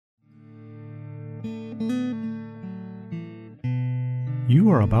You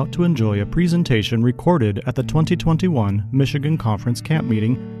are about to enjoy a presentation recorded at the 2021 Michigan Conference Camp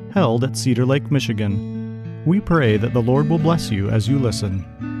Meeting held at Cedar Lake, Michigan. We pray that the Lord will bless you as you listen.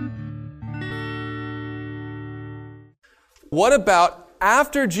 What about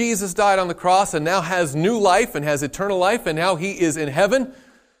after Jesus died on the cross and now has new life and has eternal life and now He is in heaven?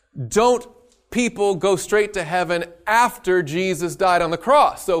 Don't people go straight to heaven after Jesus died on the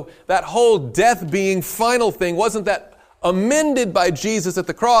cross? So that whole death being final thing, wasn't that amended by Jesus at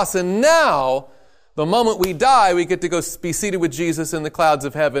the cross? And now, the moment we die, we get to go be seated with Jesus in the clouds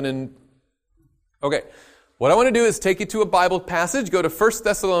of heaven. And okay, what I want to do is take you to a Bible passage. Go to 1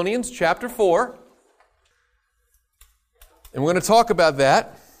 Thessalonians chapter 4. And we're going to talk about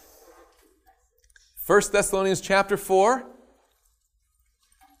that. 1 Thessalonians chapter 4.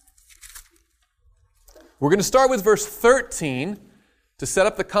 We're going to start with verse 13 to set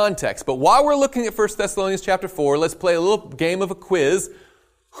up the context. But while we're looking at 1 Thessalonians chapter 4, let's play a little game of a quiz.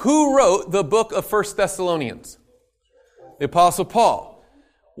 Who wrote the book of 1 Thessalonians? The Apostle Paul.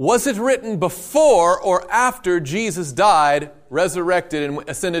 Was it written before or after Jesus died, resurrected, and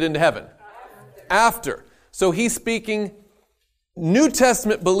ascended into heaven? After. So he's speaking New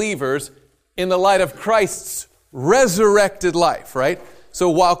Testament believers in the light of Christ's resurrected life, right? So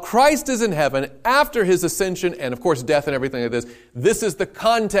while Christ is in heaven, after His ascension, and of course death and everything like this, this is the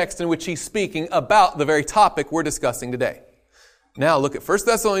context in which he's speaking about the very topic we're discussing today. Now look at 1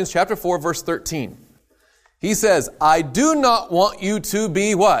 Thessalonians chapter 4, verse 13. He says, I do not want you to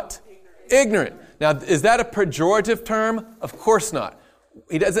be what? Ignorant. Now, is that a pejorative term? Of course not.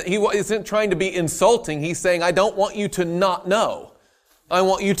 He isn't trying to be insulting. He's saying, I don't want you to not know. I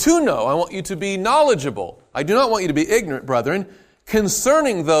want you to know. I want you to be knowledgeable. I do not want you to be ignorant, brethren,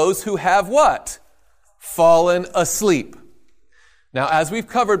 concerning those who have what? Fallen asleep. Now, as we've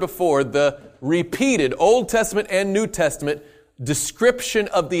covered before, the repeated Old Testament and New Testament description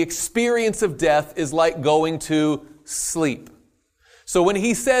of the experience of death is like going to sleep. So when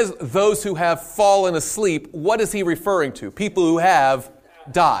he says those who have fallen asleep, what is he referring to? People who have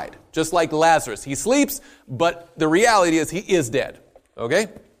died. Just like Lazarus. He sleeps, but the reality is he is dead. Okay?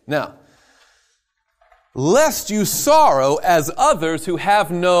 Now, lest you sorrow as others who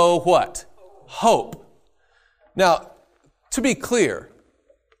have no what? Hope. Now, to be clear,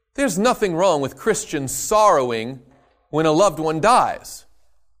 there's nothing wrong with Christians sorrowing when a loved one dies.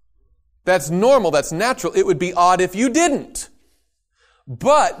 That's normal, that's natural. It would be odd if you didn't.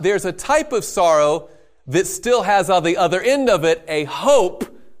 But there's a type of sorrow that still has on the other end of it a hope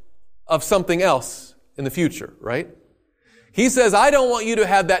of something else in the future, right? He says, I don't want you to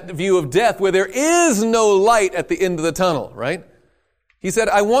have that view of death where there is no light at the end of the tunnel, right? He said,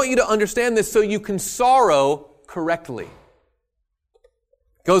 I want you to understand this so you can sorrow correctly.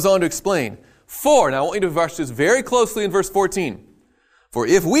 Goes on to explain. Now I want you to watch this very closely in verse 14. For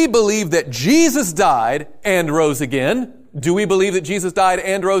if we believe that Jesus died and rose again, do we believe that Jesus died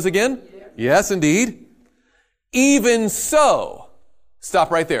and rose again? Yes, indeed. Even so.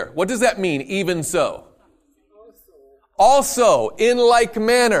 Stop right there. What does that mean, even so? Also, in like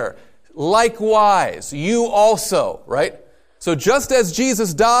manner, likewise, you also, right? So just as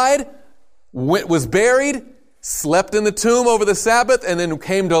Jesus died, was buried, slept in the tomb over the Sabbath, and then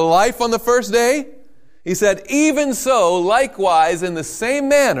came to life on the first day, he said, even so, likewise, in the same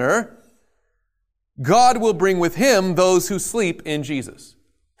manner, God will bring with Him those who sleep in Jesus.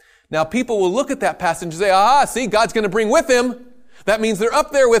 Now, people will look at that passage and say, see, God's going to bring with Him. That means they're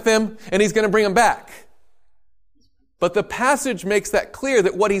up there with Him, and He's going to bring them back. But the passage makes that clear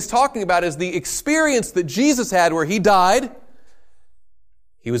that what he's talking about is the experience that Jesus had where He died,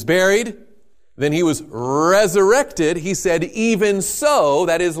 He was buried, then He was resurrected. He said, even so,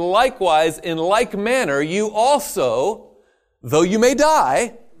 that is likewise, in like manner, you also, though you may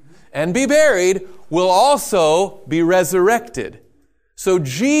die and be buried, will also be resurrected. So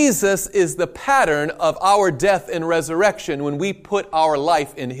Jesus is the pattern of our death and resurrection when we put our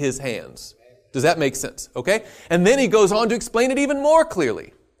life in His hands. Does that make sense? Okay? And then he goes on to explain it even more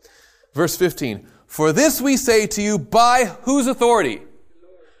clearly. Verse 15. For this we say to you by whose authority?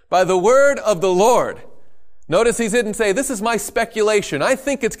 By the word of the Lord. Notice he didn't say, this is my speculation. I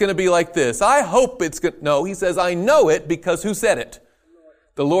think it's going to be like this. I hope it's good. No, he says, I know it because who said it?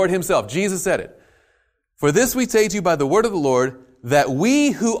 The Lord Himself. Jesus said it. For this we say to you by the word of the Lord, that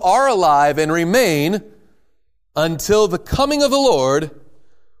we who are alive and remain until the coming of the Lord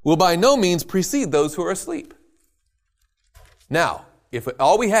will by no means precede those who are asleep. Now, if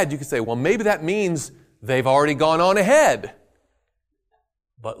all we had, you could say, well, maybe that means they've already gone on ahead.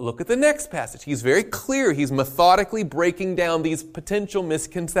 But look at the next passage. He's very clear. He's methodically breaking down these potential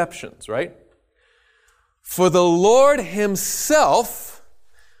misconceptions, right? For the Lord himself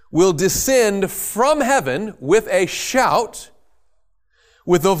will descend from heaven with a shout,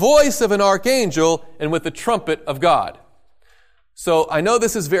 with the voice of an archangel, and with the trumpet of God. So I know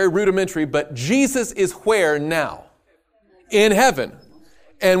this is very rudimentary, but Jesus is where now? In heaven.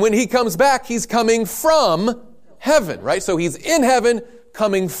 And when he comes back, he's coming from heaven, right? So he's in heaven,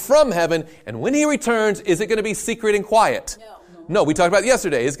 coming from heaven. And when he returns, is it going to be secret and quiet? No, we talked about it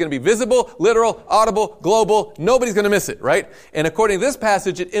yesterday. It's going to be visible, literal, audible, global. Nobody's going to miss it, right? And according to this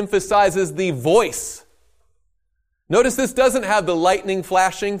passage, it emphasizes the voice. Notice this doesn't have the lightning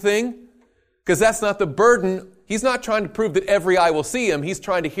flashing thing, because that's not the burden. He's not trying to prove that every eye will see him. He's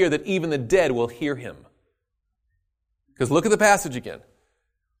trying to hear that even the dead will hear him. Because look at the passage again.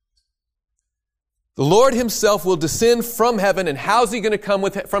 The Lord himself will descend from heaven, and how's he going to come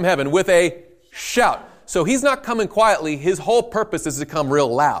from heaven? With a shout. So he's not coming quietly. His whole purpose is to come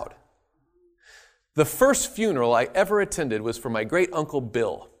real loud. The first funeral I ever attended was for my great uncle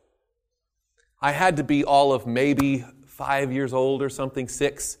Bill. I had to be all of maybe 5 years old or something,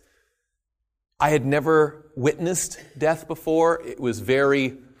 6. I had never witnessed death before. It was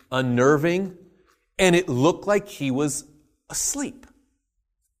very unnerving, and it looked like he was asleep.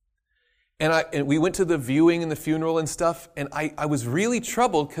 And we went to the viewing and the funeral and stuff, and I was really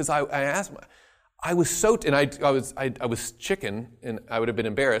troubled because I asked, I was so, and I was chicken, and I would have been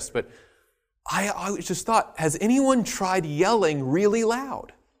embarrassed, but I just thought, has anyone tried yelling really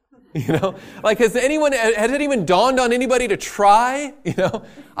loud? You know, like has it even dawned on anybody to try? You know,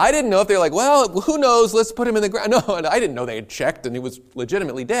 I didn't know if they're like, well, who knows? Let's put him in the ground. No, I didn't know they had checked and he was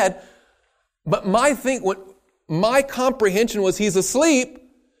legitimately dead. But my comprehension was he's asleep.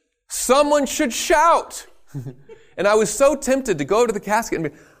 Someone should shout. And I was so tempted to go to the casket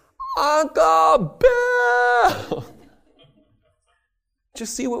and be, Uncle Bill!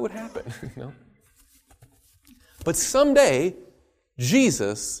 Just see what would happen, you know. But someday,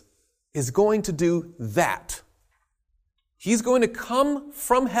 Jesus is going to do that. He's going to come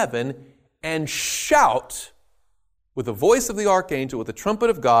from heaven and shout with the voice of the archangel, with the trumpet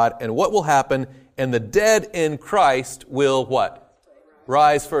of God, and what will happen? And the dead in Christ will what?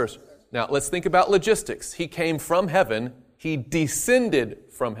 Rise first. Now, let's think about logistics. He came from heaven. He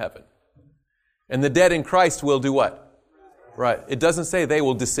descended from heaven. And the dead in Christ will do what? Right. It doesn't say they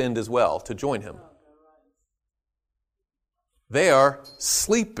will descend as well to join him. They are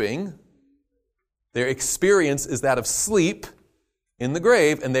sleeping. Their experience is that of sleep in the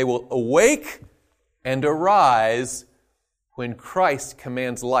grave, and they will awake and arise when Christ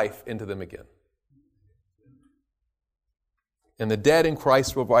commands life into them again. And the dead in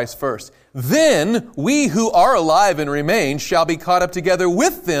Christ will rise first. Then we who are alive and remain shall be caught up together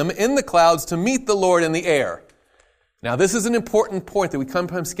with them in the clouds to meet the Lord in the air. Now this is an important point that we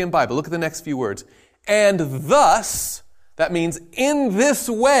sometimes skim by, but look at the next few words. And thus, that means in this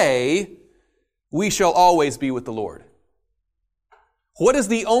way, we shall always be with the Lord. What is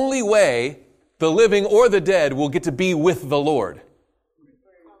the only way the living or the dead will get to be with the Lord?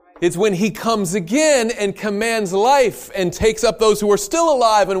 It's when he comes again and commands life and takes up those who are still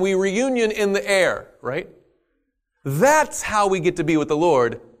alive and we reunion in the air, right? That's how we get to be with the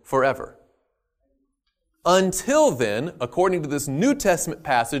Lord forever. Until then, according to this New Testament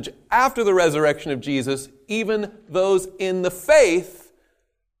passage, after the resurrection of Jesus, even those in the faith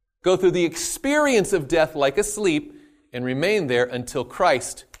go through the experience of death like asleep and remain there until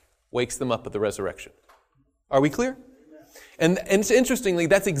Christ wakes them up at the resurrection. Are we clear? And interestingly,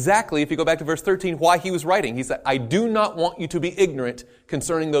 that's exactly, if you go back to verse 13, why he was writing. He said, I do not want you to be ignorant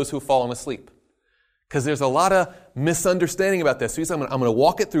concerning those who have fallen asleep. Because there's a lot of misunderstanding about this. So he said, I'm going to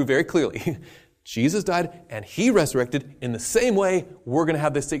walk it through very clearly. Jesus died and he resurrected. In the same way, we're going to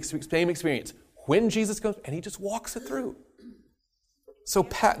have this same experience. When Jesus comes, and he just walks it through. So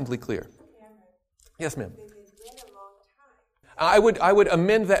patently clear. Yes, ma'am. I would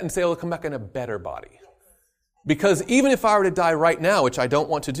amend that and say, I'll come back in a better body. Because even if I were to die right now, which I don't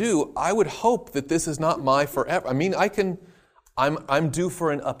want to do, I would hope that this is not my forever. I mean, I'm due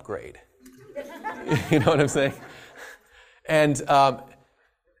for an upgrade. You know what I'm saying? And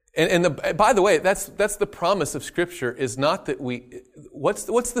by the way, that's the promise of Scripture, is not that what's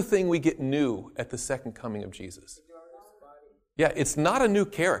the thing we get new at the second coming of Jesus? Yeah, it's not a new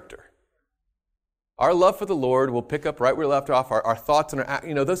character. Our love for the Lord will pick up right where we left off, our thoughts and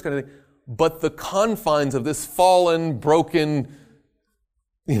our, those kind of things. But the confines of this fallen, broken,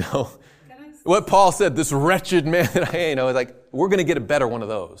 what Paul said, this wretched man that I am, is like, we're going to get a better one of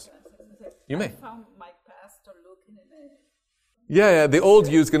those. You may. I found my pastor looking in it. Yeah, the old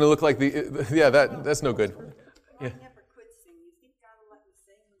you is going to look like that's no good. Yeah.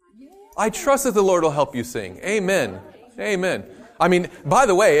 I trust that the Lord will help you sing. Amen. Amen. I mean, by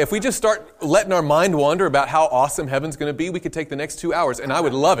the way, if we just start letting our mind wander about how awesome heaven's going to be, we could take the next 2 hours, and I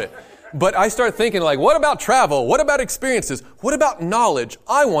would love it. But I start thinking like, what about travel? What about experiences? What about knowledge?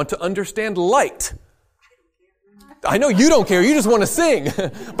 I want to understand light. I know you don't care. You just want to sing.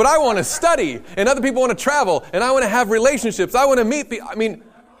 But I want to study, and other people want to travel, and I want to have relationships. I want to meet people. I mean,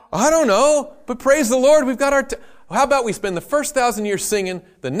 I don't know. But praise the Lord, we've got our... How about we spend the first 1,000 years singing,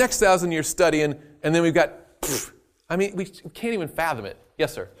 the next 1,000 years studying, and then we've got... we can't even fathom it.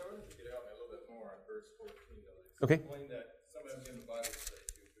 Yes, sir. I wanted to get out a little bit more on verse 14. Okay. Explain that sometimes in the Bible say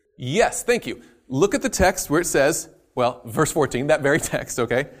too. Yes, thank you. Look at the text where it says, verse 14, that very text,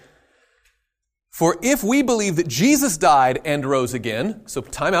 okay? For if we believe that Jesus died and rose again, so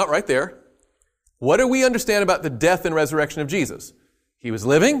time out right there, what do we understand about the death and resurrection of Jesus? He was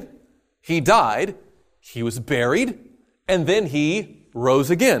living, he died, he was buried, and then he rose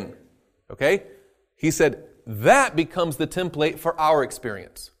again, okay? He said, that becomes the template for our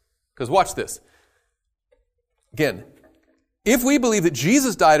experience. Because watch this. Again, if we believe that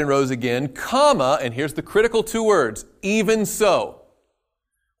Jesus died and rose again, and here's the critical 2 words, even so,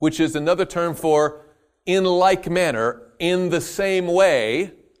 which is another term for in like manner, in the same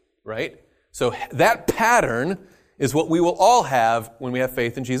way, right? So that pattern is what we will all have when we have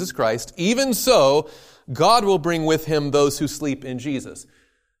faith in Jesus Christ. Even so, God will bring with him those who sleep in Jesus.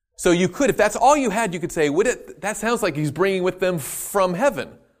 So you could, if that's all you had, you could say, that sounds like he's bringing with them from heaven.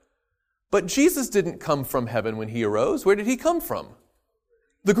 But Jesus didn't come from heaven when he arose. Where did he come from?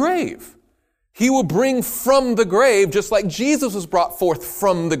 The grave. He will bring from the grave, just like Jesus was brought forth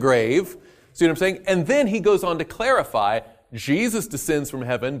from the grave. See what I'm saying? And then he goes on to clarify, Jesus descends from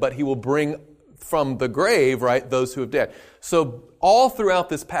heaven, but he will bring from the grave, right, those who have died. So all throughout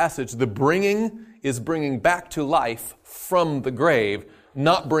this passage, the bringing is bringing back to life from the grave,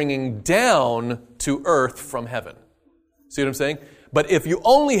 not bringing down to earth from heaven. See what I'm saying? But if you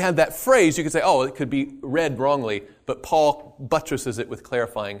only had that phrase, you could say, it could be read wrongly, but Paul buttresses it with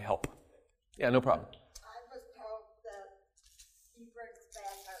clarifying help. Yeah, no problem. I was told that he brings back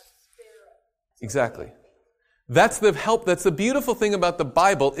our spirit. Exactly. That's the help. That's the beautiful thing about the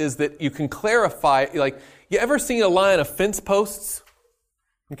Bible is that you can clarify, like, you ever seen a line of fence posts?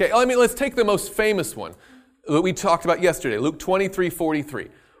 Okay, let's take the most famous one that we talked about yesterday, Luke 23:43,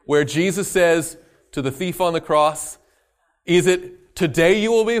 where Jesus says to the thief on the cross, is it today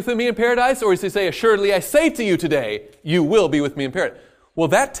you will be with me in paradise? Or does he say, assuredly I say to you today, you will be with me in paradise? Well,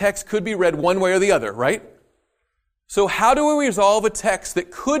 that text could be read one way or the other, right? So how do we resolve a text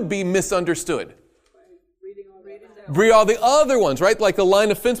that could be misunderstood? Read all the other ones, right? Like the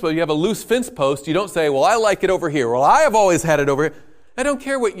line of fence post. You have a loose fence post. You don't say, well, I like it over here. Well, I have always had it over here. I don't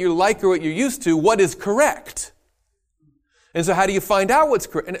care what you like or what you're used to. What is correct? And so how do you find out what's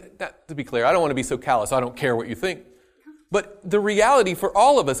correct? And to be clear, I don't want to be so callous. I don't care what you think. But the reality for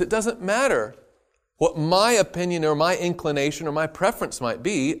all of us, it doesn't matter what my opinion or my inclination or my preference might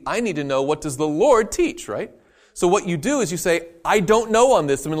be. I need to know, what does the Lord teach, right? So what you do is you say, I don't know on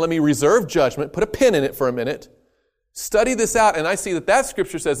this. Let me reserve judgment, put a pin in it for a minute, study this out, and I see that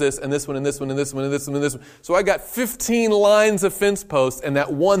scripture says this, and this one, and this one, and this one, and this one, and this one. So I got 15 lines of fence posts, and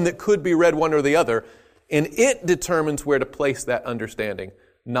that one that could be read one or the other, and it determines where to place that understanding,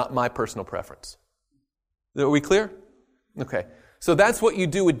 not my personal preference. Are we clear? Okay. So that's what you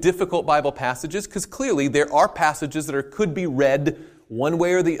do with difficult Bible passages, because clearly there are passages that could be read one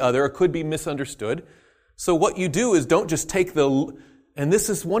way or the other, or could be misunderstood. So what you do is don't just take and this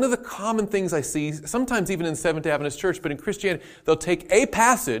is one of the common things I see, sometimes even in Seventh-day Adventist Church, but in Christianity, they'll take a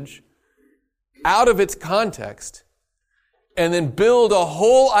passage out of its context and then build a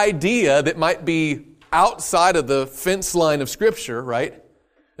whole idea that might be outside of the fence line of Scripture, right?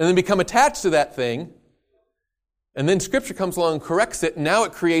 And then become attached to that thing. And then Scripture comes along and corrects it, and now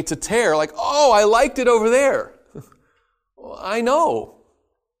it creates a tear, like, I liked it over there. Well, I know.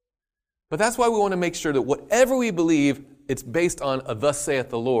 But that's why we want to make sure that whatever we believe, it's based on a thus saith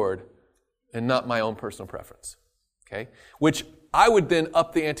the Lord and not my own personal preference. Okay? Which I would then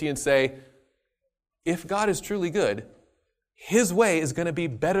up the ante and say, if God is truly good, His way is going to be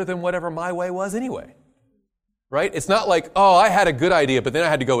better than whatever my way was anyway. Right? It's not like, I had a good idea, but then I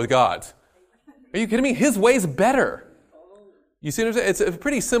had to go with God's. Are you kidding me? His way's better. You see what I'm saying? It's a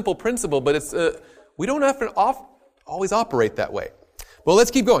pretty simple principle, but we don't have to always operate that way. Well,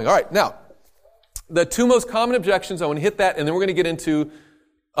 let's keep going. All right, now, the 2 most common objections, I want to hit that, and then we're going to get into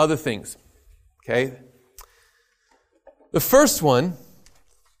other things. Okay? The first one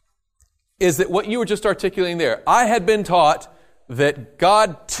is that what you were just articulating there. I had been taught that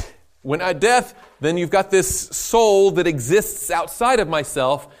God, when at death, then you've got this soul that exists outside of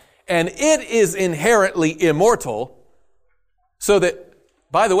myself, and it is inherently immortal, so that,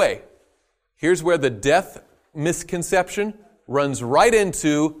 by the way, here's where the death misconception runs right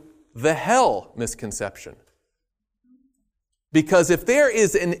into the hell misconception. Because if there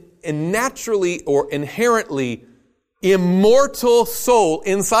is a naturally or inherently immortal soul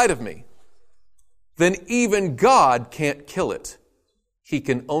inside of me, then even God can't kill it. He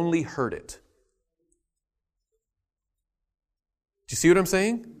can only hurt it. Do you see what I'm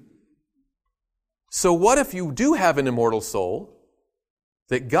saying? So what if you do have an immortal soul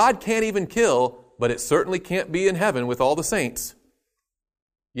that God can't even kill, but it certainly can't be in heaven with all the saints?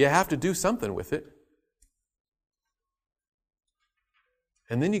 You have to do something with it.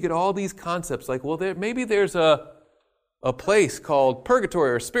 And then you get all these concepts like, well, maybe there's a place called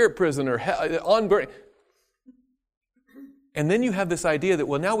purgatory or spirit prison or on burning. And then you have this idea that,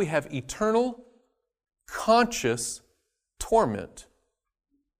 well, now we have eternal, conscious torment.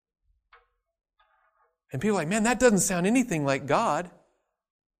 And people are like, man, that doesn't sound anything like God.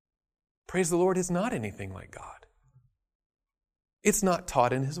 Praise the Lord, it's not anything like God. It's not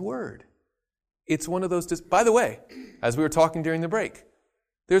taught in His Word. It's one of those... By the way, as we were talking during the break,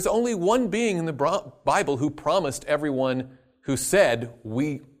 there's only one being in the Bible who promised everyone who said,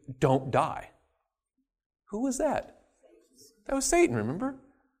 we don't die. Who was that? That was Satan, remember?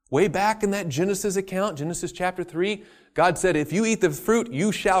 Way back in that Genesis account, Genesis chapter 3, God said, if you eat the fruit,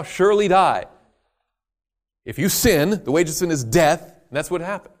 you shall surely die. If you sin, the wages of sin is death, and that's what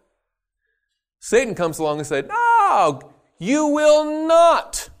happened. Satan comes along and said, no, you will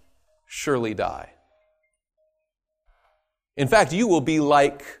not surely die. In fact, you will be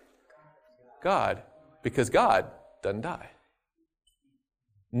like God, because God doesn't die.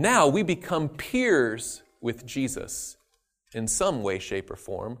 Now we become peers with Jesus in some way, shape, or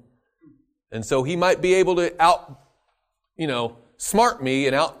form. And so He might be able to smart me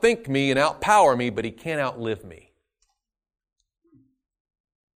and outthink me and outpower me, but He can't outlive me.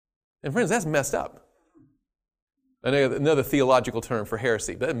 And friends, that's messed up. Another theological term for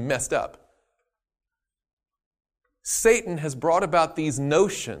heresy, but that's messed up. Satan has brought about these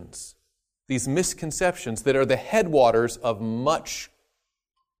notions, these misconceptions that are the headwaters of much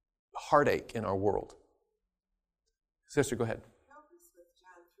heartache in our world. Sister, go ahead. Help us with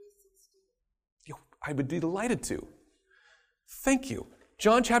John 3:16. I would be delighted to. Thank you.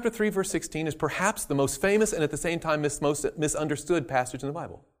 John chapter 3, verse 16 is perhaps the most famous and at the same time most misunderstood passage in the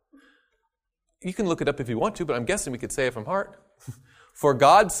Bible. You can look it up if you want to, but I'm guessing we could say it from heart. For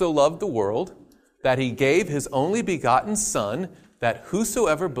God so loved the world that He gave His only begotten Son, that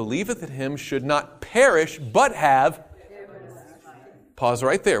whosoever believeth in Him should not perish, but have... Pause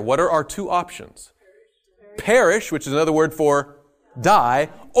right there. What are our two options? Perish, which is another word for die,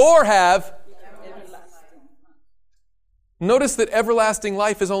 or have... Notice that everlasting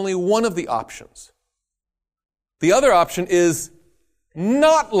life is only one of the options. The other option is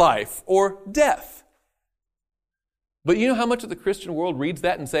not life or death. But you know how much of the Christian world reads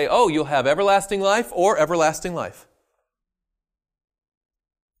that and say, oh, you'll have everlasting life or everlasting life.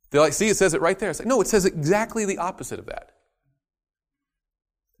 They're like, see, it says it right there. It's like, no, it says exactly the opposite of that.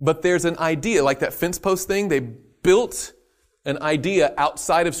 But there's an idea, like that fence post thing, they built an idea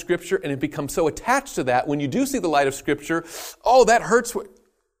outside of Scripture and it becomes so attached to that, when you do see the light of Scripture, oh, that hurts.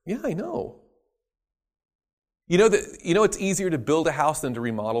 Yeah, I know. You know it's easier to build a house than to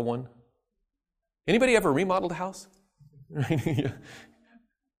remodel one? Anybody ever remodeled a house?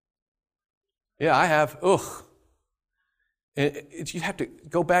 Yeah, I have. Ugh. And you have to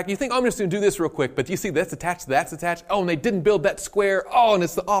go back. You think, oh, I'm just going to do this real quick. But you see, that's attached. Oh, and they didn't build that square. Oh, and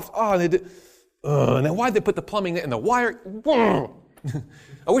it's the off. Oh, and they did. And then why'd they put the plumbing and the wire?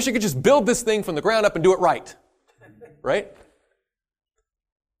 I wish I could just build this thing from the ground up and do it right. Right?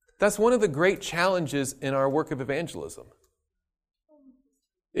 That's one of the great challenges in our work of evangelism.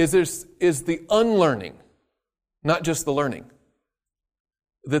 Is the unlearning, not just the learning.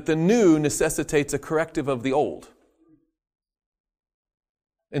 That the new necessitates a corrective of the old.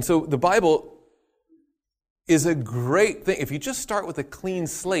 And so the Bible is a great thing. If you just start with a clean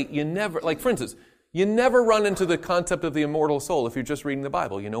slate, you never, like for instance, you never run into the concept of the immortal soul if you're just reading the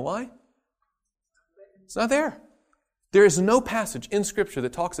Bible. You know why? It's not there. There is no passage in Scripture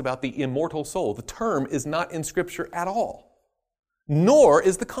that talks about the immortal soul. The term is not in Scripture at all. Nor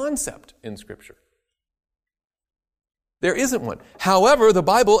is the concept in Scripture. There isn't one. However, the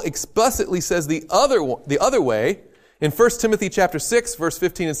Bible explicitly says the other way. In 1 Timothy chapter 6, verse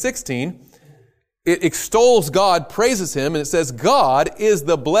 15 and 16, it extols God, praises Him, and it says, God is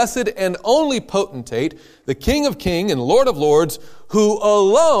the blessed and only potentate, the King of kings and Lord of lords, who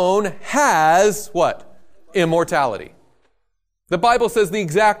alone has, what? Immortality. The Bible says the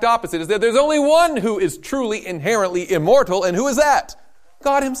exact opposite, is that there's only one who is truly inherently immortal, and who is that?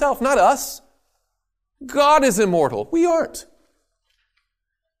 God himself, not us. God is immortal. We aren't.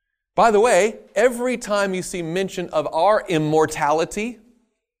 By the way, every time you see mention of our immortality,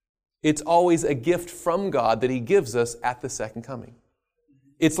 it's always a gift from God that he gives us at the second coming.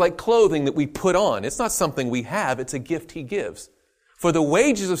 It's like clothing that we put on. It's not something we have, it's a gift he gives. For the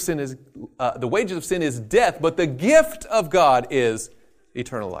wages of sin is death, but the gift of God is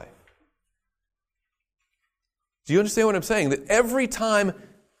eternal life. Do you understand what I'm saying? That every time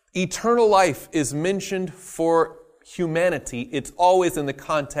eternal life is mentioned for humanity, it's always in the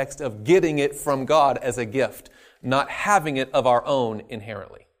context of getting it from God as a gift, not having it of our own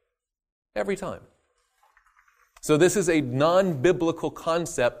inherently. Every time. So this is a non-biblical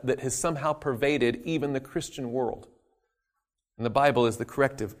concept that has somehow pervaded even the Christian world. And the Bible is the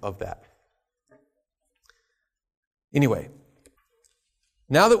corrective of that. Anyway,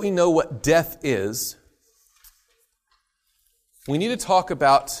 now that we know what death is, we need to talk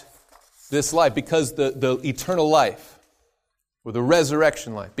about this life, because the eternal life, or the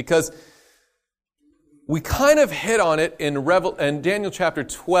resurrection life, because we kind of hit on it in Daniel chapter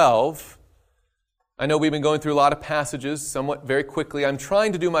 12. I know we've been going through a lot of passages somewhat very quickly. I'm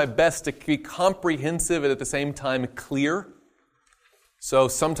trying to do my best to be comprehensive and at the same time clear. So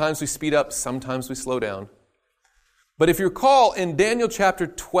sometimes we speed up, sometimes we slow down. But if you recall, in Daniel chapter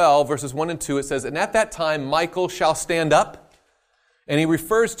 12, verses 1 and 2, it says, "And at that time Michael shall stand up," and he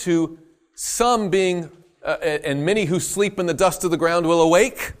refers to some being, and many who sleep in the dust of the ground will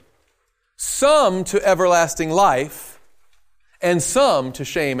awake, some to everlasting life, and some to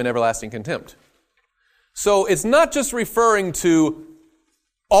shame and everlasting contempt. So it's not just referring to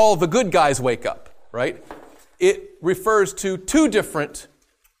all the good guys wake up, right? It refers to two different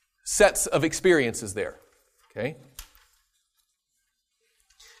sets of experiences there, okay?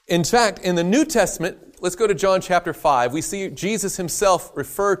 In fact, in the New Testament, let's go to John chapter 5. We see Jesus himself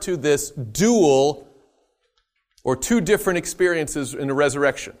refer to this dual or two different experiences in the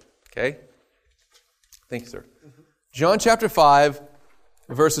resurrection. Okay? Thank you, sir. John chapter 5,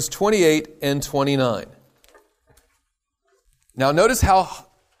 verses 28 and 29. Now notice how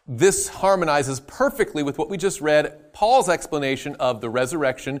this harmonizes perfectly with what we just read, Paul's explanation of the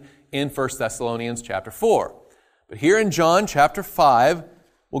resurrection in 1 Thessalonians chapter 4. But here in John chapter 5,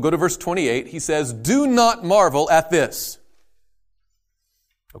 we'll go to verse 28. He says, "Do not marvel at this."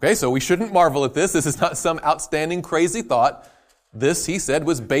 Okay, so we shouldn't marvel at this. This is not some outstanding, crazy thought. This, he said,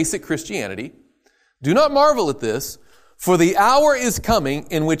 was basic Christianity. "Do not marvel at this, for the hour is coming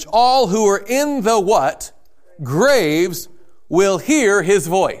in which all who are in the what? Graves will hear his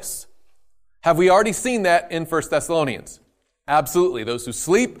voice." Have we already seen that in 1 Thessalonians? Absolutely. Those who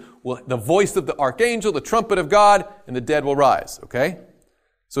sleep, the voice of the archangel, the trumpet of God, and the dead will rise. Okay?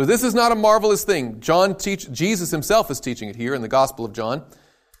 So this is not a marvelous thing. Jesus himself is teaching it here in the Gospel of John.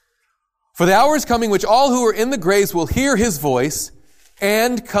 "For the hour is coming which all who are in the graves will hear his voice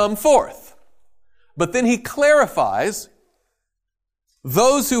and come forth." But then he clarifies,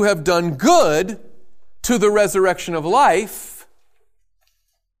 "Those who have done good to the resurrection of life,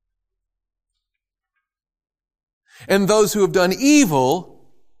 and those who have done evil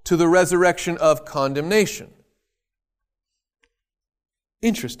to the resurrection of condemnation."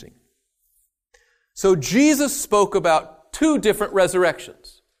 Interesting. So Jesus spoke about two different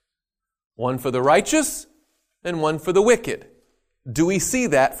resurrections. One for the righteous and one for the wicked. Do we see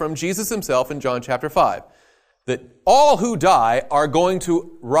that from Jesus himself in John chapter 5? That all who die are going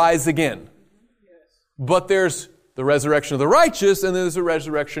to rise again. But there's the resurrection of the righteous and there's the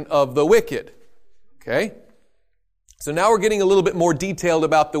resurrection of the wicked. Okay? So now we're getting a little bit more detailed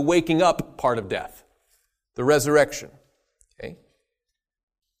about the waking up part of death. The resurrection. Okay?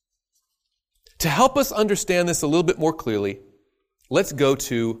 To help us understand this a little bit more clearly, let's go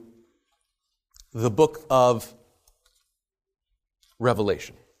to the book of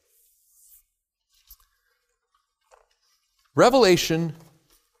Revelation. Revelation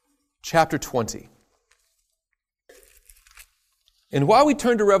chapter 20. And while we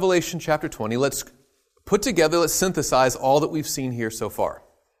turn to Revelation chapter 20, let's synthesize all that we've seen here so far.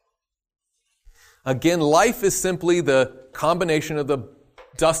 Again, life is simply the combination of the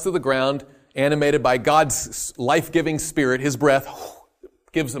dust of the ground animated by God's life-giving spirit. His breath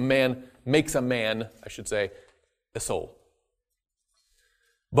makes a man, a soul.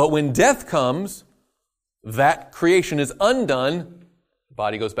 But when death comes, that creation is undone. The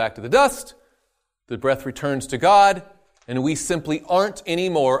body goes back to the dust. The breath returns to God. And we simply aren't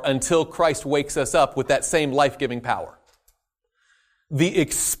anymore until Christ wakes us up with that same life-giving power. The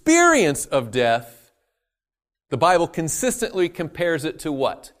experience of death The Bible consistently compares it to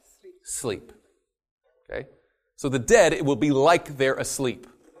what? Sleep. Okay? So the dead, it will be like they're asleep.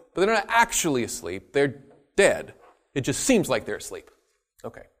 But they're not actually asleep. They're dead. It just seems like they're asleep.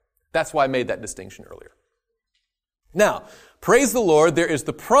 Okay. That's why I made that distinction earlier. Now, praise the Lord, there is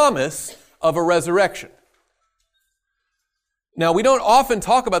the promise of a resurrection. Now, we don't often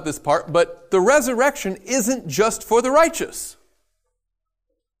talk about this part, but the resurrection isn't just for the righteous.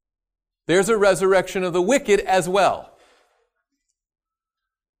 There's a resurrection of the wicked as well.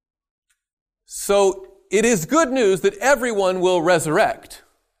 So, it is good news that everyone will resurrect.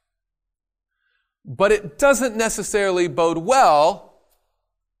 But it doesn't necessarily bode well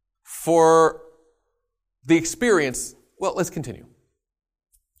for the experience. Well, let's continue.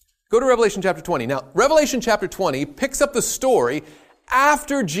 Go to Revelation chapter 20. Now, Revelation chapter 20 picks up the story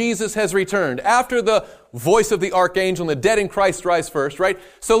after Jesus has returned, after the voice of the archangel and the dead in Christ rise first, right?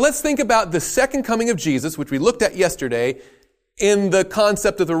 So let's think about the second coming of Jesus, which we looked at yesterday, in the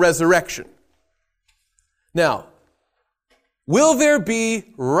concept of the resurrection. Now, will there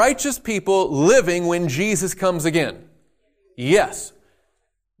be righteous people living when Jesus comes again? Yes.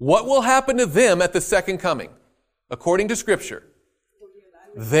 What will happen to them at the second coming? According to Scripture,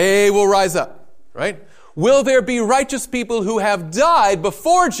 they will rise up, right? Will there be righteous people who have died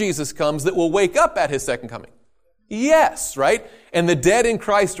before Jesus comes that will wake up at His second coming? Yes, right? And the dead in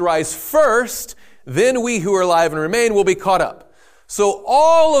Christ rise first, then we who are alive and remain will be caught up. So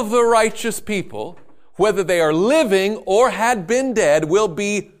all of the righteous people, whether they are living or had been dead, will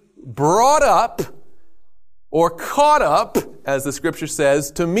be brought up or caught up, as the Scripture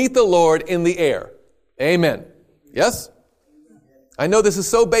says, to meet the Lord in the air. Amen. Yes? I know this is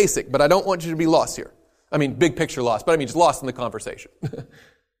so basic, but I don't want you to be lost here. I mean, big picture lost, but I mean just lost in the conversation.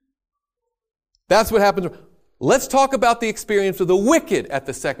 That's what happens. Let's talk about the experience of the wicked at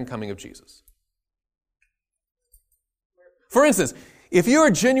the second coming of Jesus. For instance, if you're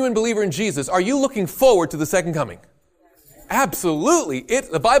a genuine believer in Jesus, are you looking forward to the second coming? Absolutely.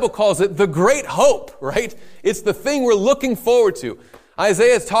 The Bible calls it the great hope, right? It's the thing we're looking forward to.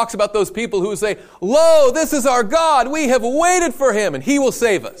 Isaiah talks about those people who say, "Lo, this is our God. We have waited for Him, and He will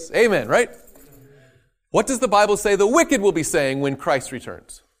save us." Amen, right? What does the Bible say the wicked will be saying when Christ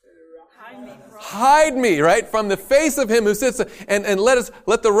returns? Hide me, right? From the face of Him who sits, and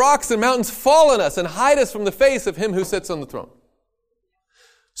let the rocks and mountains fall on us, and hide us from the face of Him who sits on the throne.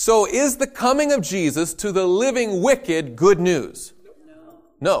 So is the coming of Jesus to the living wicked good news?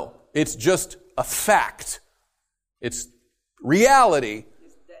 No. It's just a fact. It's reality,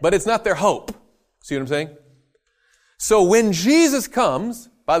 but it's not their hope. See what I'm saying? So when Jesus comes,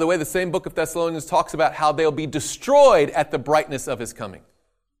 by the way, the same book of Thessalonians talks about how they'll be destroyed at the brightness of His coming.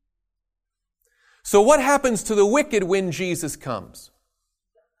 So what happens to the wicked when Jesus comes?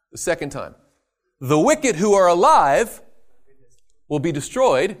 The second time. The wicked who are alive will be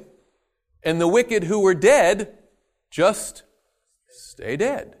destroyed, and the wicked who were dead just stay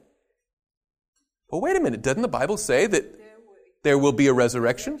dead. But wait a minute, doesn't the Bible say that there will be a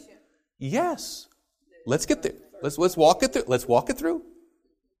resurrection? Yes. Let's get there. Let's walk it through. Let's walk it through.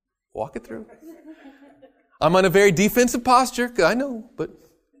 Walk it through. I'm on a very defensive posture, I know, but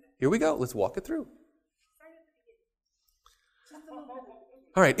here we go. Let's walk it through.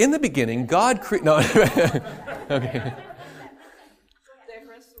 All right, in the beginning, God created... No. Okay.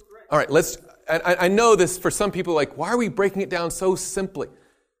 All right, I know this for some people, like, why are we breaking it down so simply?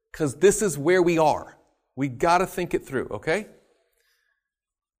 Because this is where we are. We got to think it through, okay?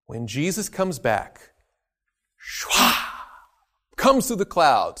 When Jesus comes back, shwa, comes through the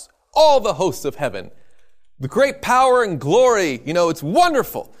clouds, all the hosts of heaven, the great power and glory, it's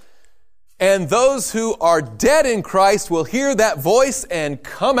wonderful. And those who are dead in Christ will hear that voice and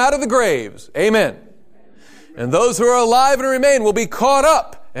come out of the graves. Amen. And those who are alive and remain will be caught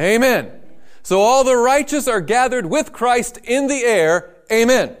up. Amen. So all the righteous are gathered with Christ in the air.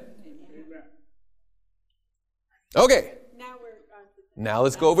 Amen. Okay. Now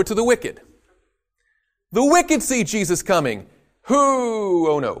let's go over to the wicked. The wicked see Jesus coming. Who?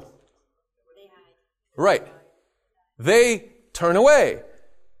 Oh no. Right. They turn away.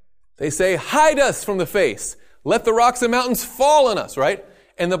 They say, "Hide us from the face. Let the rocks and mountains fall on us," right?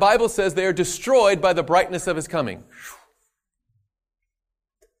 And the Bible says they are destroyed by the brightness of His coming.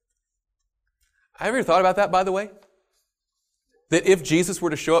 Have you ever thought about that, by the way? That if Jesus were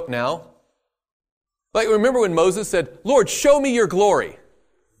to show up now, like remember when Moses said, "Lord, show me your glory."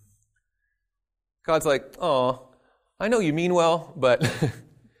 God's like, "Oh, I know you mean well, but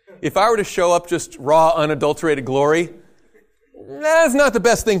if I were to show up just raw, unadulterated glory, that's not the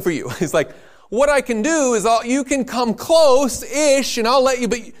best thing for you." He's like, what I can do is you can come close-ish and I'll let you,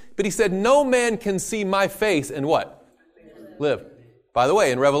 but he said, no man can see my face and what? Live. By the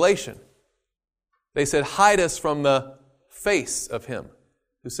way, in Revelation, they said, hide us from the face of him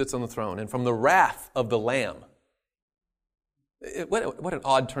who sits on the throne and from the wrath of the Lamb. What an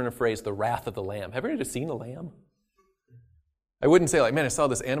odd turn of phrase, the wrath of the Lamb. Have you ever seen a lamb? I wouldn't say like, man, I saw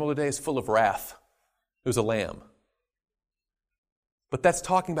this animal today, it's full of wrath. It was a lamb. But that's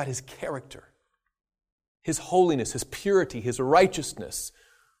talking about his character, his holiness, his purity, his righteousness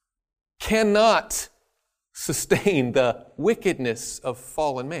cannot sustain the wickedness of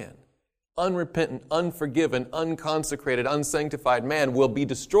fallen man. Unrepentant, unforgiven, unconsecrated, unsanctified man will be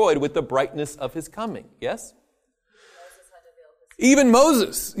destroyed with the brightness of his coming. Yes? Even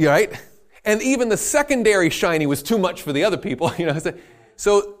Moses, right? And even the secondary shiny was too much for the other people.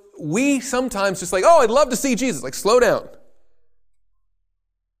 So we sometimes just like, oh, I'd love to see Jesus. Like, slow down.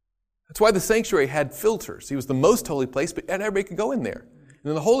 That's why the sanctuary had filters. He was the most holy place, but everybody could go in there. And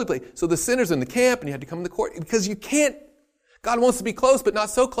then the holy place. So the sinners in the camp, and you had to come in the court. Because you can't, God wants to be close, but not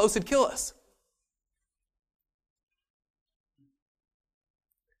so close it'd kill us.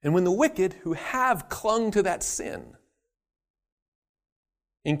 And when the wicked who have clung to that sin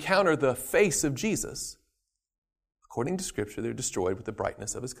encounter the face of Jesus, according to Scripture, they're destroyed with the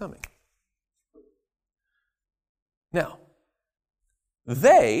brightness of his coming. Now,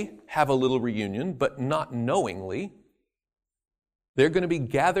 they have a little reunion, but not knowingly. They're going to be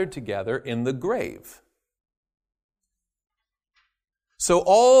gathered together in the grave. So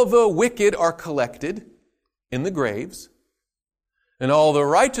all the wicked are collected in the graves, and all the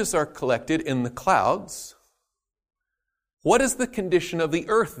righteous are collected in the clouds. What is the condition of the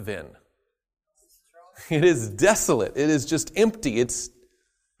earth then? It is desolate. It is just empty. It's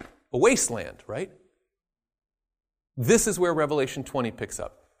a wasteland, right? This is where Revelation 20 picks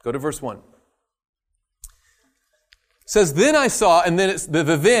up. Go to verse 1. It says, then I saw, and then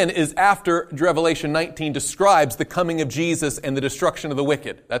the then is after Revelation 19 describes the coming of Jesus and the destruction of the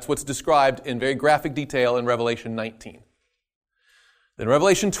wicked. That's what's described in very graphic detail in Revelation 19. Then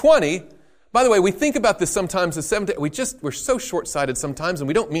Revelation 20, by the way, we think about this sometimes as we're so short-sighted sometimes, and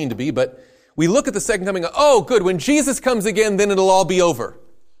we don't mean to be, but we look at the second coming and go, oh, good, when Jesus comes again, then it'll all be over.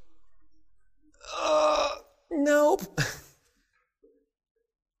 Nope.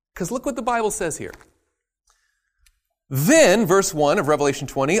 Because look what the Bible says here. Then, verse 1 of Revelation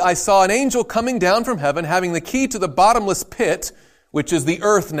 20, I saw an angel coming down from heaven, having the key to the bottomless pit, which is the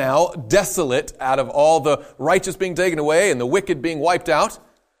earth now, desolate, out of all the righteous being taken away and the wicked being wiped out,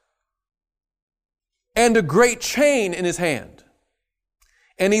 and a great chain in his hand.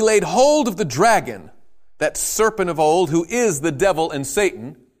 And he laid hold of the dragon, that serpent of old, who is the devil and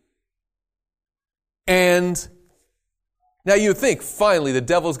Satan. And now you think, finally, the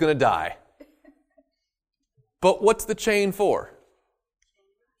devil's going to die. But what's the chain for?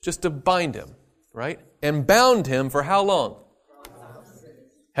 Just to bind him, right? And bound him for how long?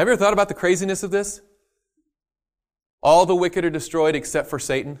 Have you ever thought about the craziness of this? All the wicked are destroyed except for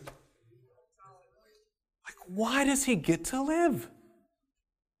Satan. Like, why does he get to live?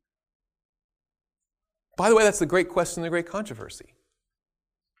 By the way, that's the great question, the great controversy.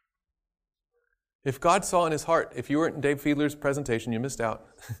 If God saw in his heart, if you weren't in Dave Fiedler's presentation, you missed out.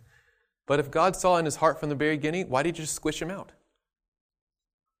 But if God saw in his heart from the very beginning, why did you just squish him out?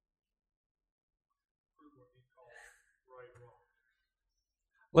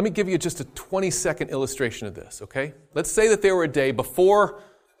 Let me give you just a 20-second illustration of this, okay? Let's say that there were a day before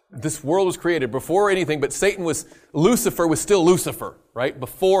this world was created, before anything, but Lucifer was still Lucifer, right?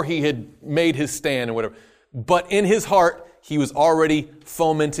 Before he had made his stand and whatever. But in his heart, he was already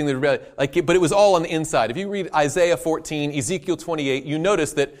fomenting the rebellion. But it was all on the inside. If you read Isaiah 14, Ezekiel 28, you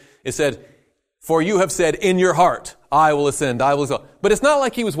notice that it said, for you have said in your heart, I will ascend, I will exalt. But it's not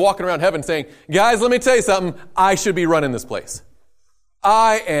like he was walking around heaven saying, guys, let me tell you something, I should be running this place.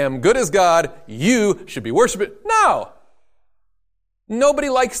 I am good as God, you should be worshiping. No! Nobody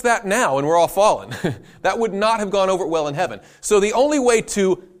likes that now, and we're all fallen. That would not have gone over well in heaven. So the only way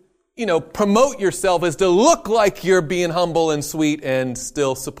to, promote yourself is to look like you're being humble and sweet and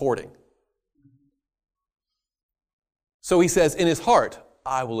still supporting. So he says, in his heart,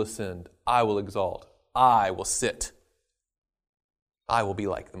 I will ascend, I will exalt, I will sit. I will be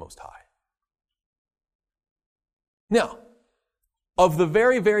like the Most High. Now, of the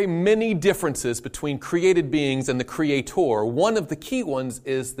very, very many differences between created beings and the Creator, one of the key ones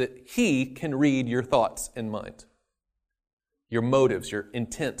is that He can read your thoughts and mind, your motives, your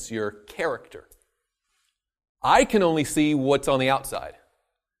intents, your character. I can only see what's on the outside.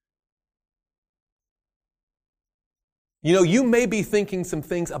 You know, you may be thinking some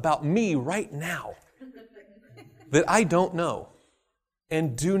things about me right now that I don't know.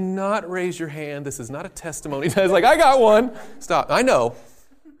 And do not raise your hand. This is not a testimony. It's like, I got one. Stop. I know.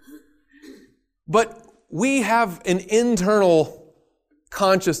 But we have an internal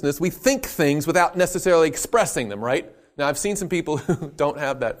consciousness. We think things without necessarily expressing them, right? Now, I've seen some people who don't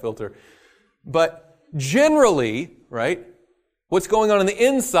have that filter. But generally, right, what's going on the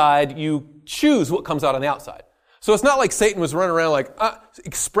inside, you choose what comes out on the outside. So it's not like Satan was running around like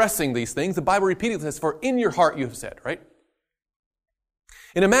expressing these things. The Bible repeatedly says, for in your heart you have said, right?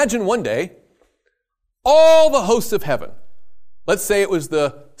 And imagine one day, all the hosts of heaven, let's say it was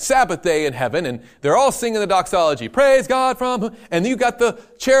the Sabbath day in heaven, and they're all singing the doxology, praise God from whom, and you've got the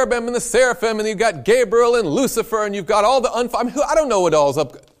cherubim and the seraphim, and you've got Gabriel and Lucifer, and you've got all the I don't know what all's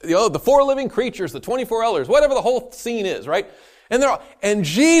up, the 4 living creatures, the 24 elders, whatever the whole scene is, right? And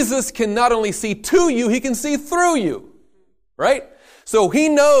Jesus can not only see to you, he can see through you, right? So he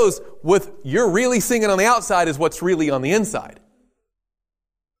knows what you're really singing on the outside is what's really on the inside.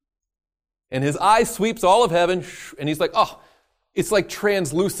 And his eye sweeps all of heaven, and he's like, oh, it's like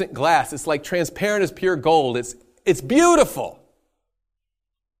translucent glass. It's like transparent as pure gold. It's beautiful.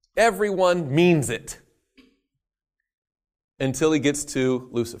 Everyone means it. Until he gets to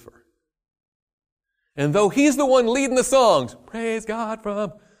Lucifer. And though he's the one leading the songs, praise God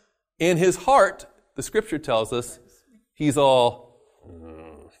from, in his heart, the scripture tells us, he's all,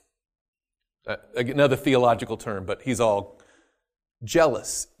 another theological term, but he's all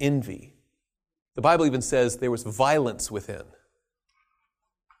jealous, envy. The Bible even says there was violence within.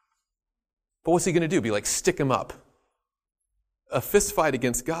 But what's he going to do? Be like, stick him up. A fist fight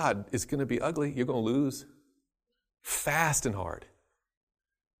against God is going to be ugly. You're going to lose. Fast and hard.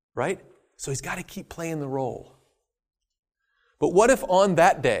 Right? So he's got to keep playing the role. But what if on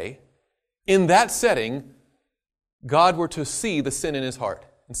that day, in that setting, God were to see the sin in his heart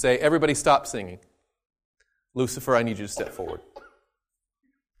and say, everybody stop singing. Lucifer, I need you to step forward.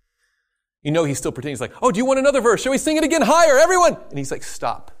 You know he's still pretending. He's like, oh, do you want another verse? Shall we sing it again higher, everyone? And he's like,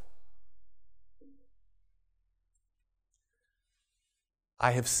 stop.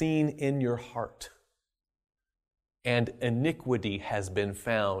 I have seen in your heart, and iniquity has been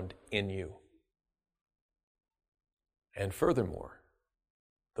found in you. And furthermore,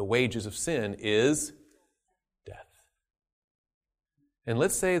 the wages of sin is death. And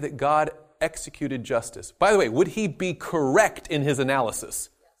let's say that God executed justice. By the way, would he be correct in his analysis?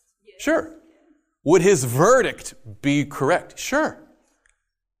 Yes. Sure. Would his verdict be correct? Sure.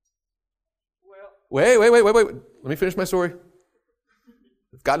 Wait. Let me finish my story.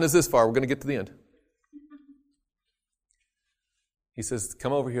 I've gotten us this far. We're going to get to the end. He says,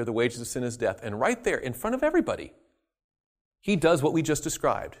 come over here. The wages of sin is death. And right there, in front of everybody, he does what we just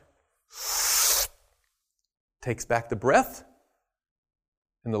described. Takes back the breath,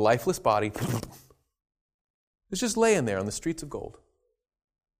 and the lifeless body is just laying there on the streets of gold.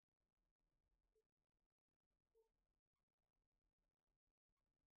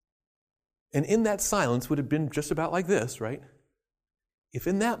 And in that silence would have been just about like this, right? If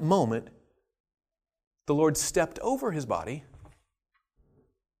in that moment the Lord stepped over his body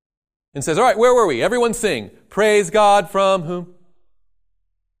and says, all right, where were we? Everyone sing. Praise God from whom?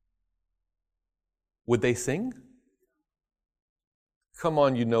 Would they sing? Come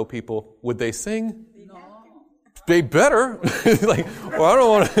on, you know people. Would they sing? No. They better. Like, well, I don't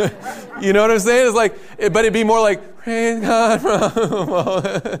want to. You know what I'm saying? It's like, but it'd be more like, praise God from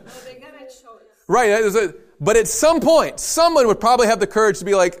whom? Right. But at some point, someone would probably have the courage to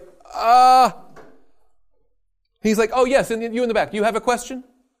be like, He's like, oh yes, and you in the back. You have a question?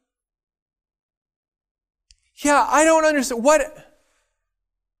 Yeah, I don't understand. But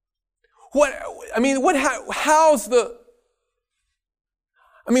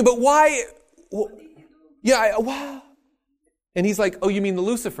why? Yeah, wow. And he's like, oh, you mean the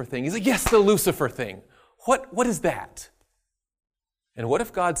Lucifer thing? He's like, yes, the Lucifer thing. What is that? And what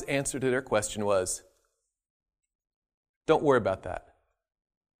if God's answer to their question was, don't worry about that.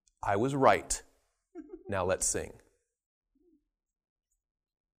 I was right. Now let's sing.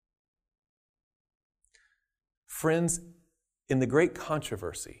 Friends, in the great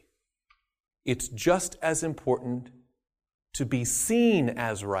controversy, it's just as important to be seen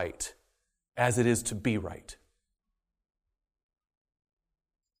as right as it is to be right.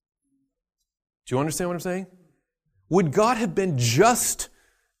 Do you understand what I'm saying? Would God have been just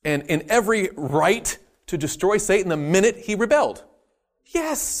and in every right to destroy Satan the minute he rebelled?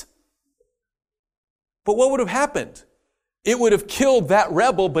 Yes. But what would have happened? It would have killed that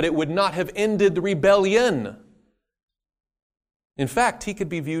rebel, but it would not have ended the rebellion. In fact, he could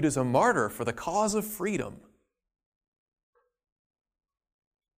be viewed as a martyr for the cause of freedom.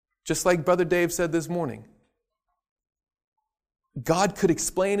 Just like Brother Dave said this morning, God could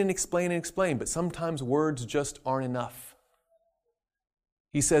explain and explain and explain, but sometimes words just aren't enough.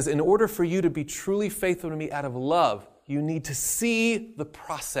 He says, in order for you to be truly faithful to me out of love, you need to see the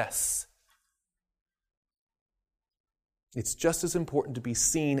process. It's just as important to be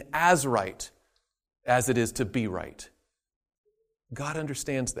seen as right as it is to be right. God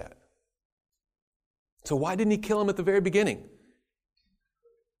understands that. So why didn't he kill him at the very beginning?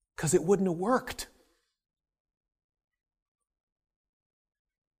 Because it wouldn't have worked.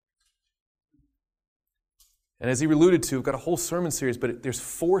 And as he alluded to, we've got a whole sermon series, but there's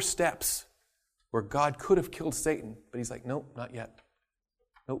 4 steps where God could have killed Satan, but he's like, nope, not yet.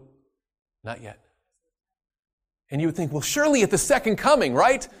 Nope, not yet. And you would think, well, surely at the second coming,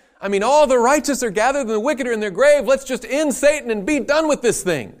 right? I mean, all the righteous are gathered and the wicked are in their grave. Let's just end Satan and be done with this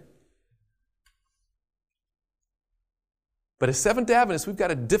thing. But as Seventh Adventists, we've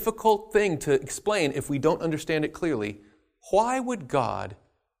got a difficult thing to explain if we don't understand it clearly. Why would God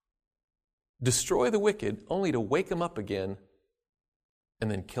destroy the wicked only to wake them up again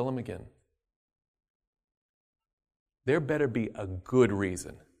and then kill them again? There better be a good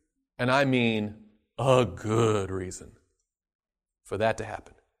reason. And I mean a good reason for that to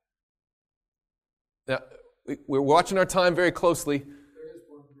happen. Now, we're watching our time very closely. There is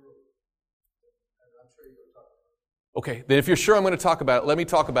one rule, and I'm sure you'll talk about it. Okay, then if you're sure I'm going to talk about it, let me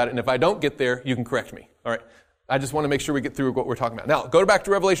talk about it, and if I don't get there, you can correct me. All right, I just want to make sure we get through what we're talking about. Now, go back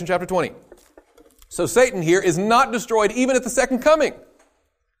to Revelation chapter 20. So Satan here is not destroyed even at the second coming. It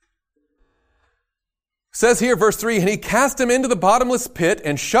says here, verse 3, and he cast him into the bottomless pit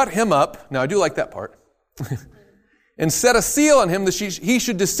and shut him up. Now, I do like that part. And set a seal on him that he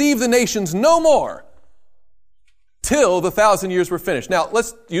should deceive the nations no more till the 1,000 years were finished. Now,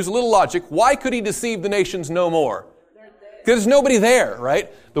 let's use a little logic. Why could he deceive the nations no more? Because there's nobody there, right?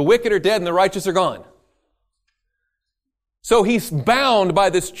 The wicked are dead and the righteous are gone. So he's bound by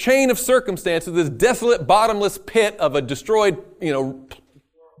this chain of circumstances, this desolate, bottomless pit of a destroyed,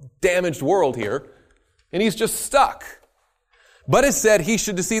 damaged world here. And he's just stuck. But it said he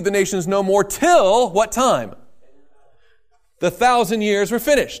should deceive the nations no more till what time? The 1,000 years were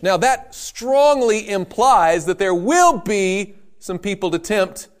finished. Now that strongly implies that there will be some people to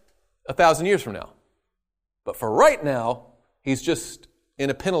tempt 1,000 years from now. But for right now, he's just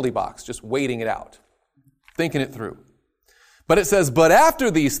in a penalty box, just waiting it out, thinking it through. But it says, but after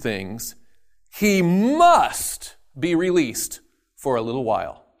these things, he must be released for a little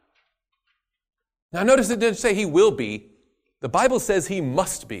while. Now notice it didn't say he will be. The Bible says he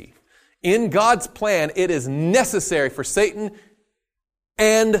must be. In God's plan, it is necessary for Satan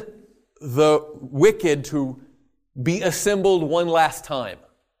and the wicked to be assembled one last time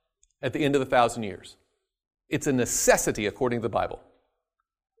at the end of the 1,000 years. It's a necessity according to the Bible.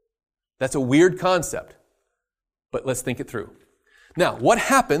 That's a weird concept, but let's think it through. Now, what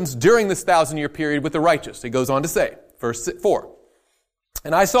happens during this 1,000-year period with the righteous? It goes on to say, verse 4,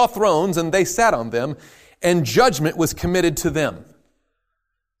 and I saw thrones, and they sat on them, and judgment was committed to them.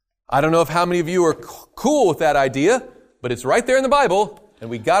 I don't know if how many of you are cool with that idea, but it's right there in the Bible, and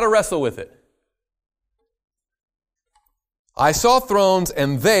we got to wrestle with it. I saw thrones,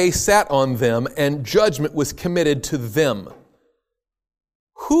 and they sat on them, and judgment was committed to them.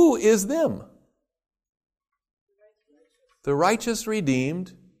 Who is them? The righteous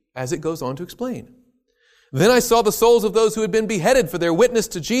redeemed, as it goes on to explain. Then I saw the souls of those who had been beheaded for their witness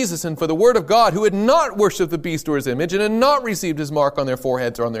to Jesus and for the word of God, who had not worshipped the beast or his image and had not received his mark on their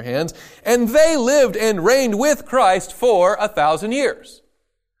foreheads or on their hands. And they lived and reigned with Christ for 1,000 years.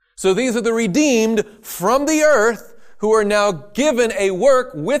 So these are the redeemed from the earth who are now given a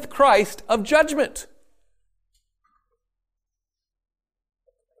work with Christ of judgment.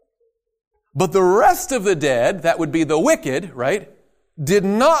 But the rest of the dead, that would be the wicked, right, did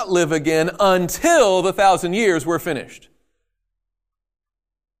not live again until the 1,000 years were finished.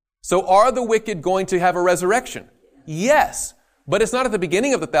 So are the wicked going to have a resurrection? Yes. But it's not at the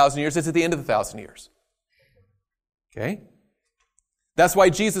beginning of the 1,000 years, it's at the end of the 1,000 years. Okay? That's why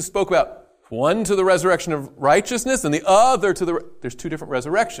Jesus spoke about one to the resurrection of righteousness and the other to there's 2 different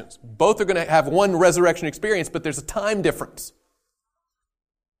resurrections. Both are going to have one resurrection experience, but there's a time difference.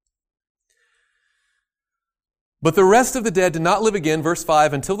 But the rest of the dead did not live again, verse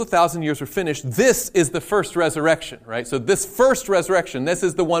 5, until the 1,000 years were finished. This is the first resurrection, right? So this first resurrection, this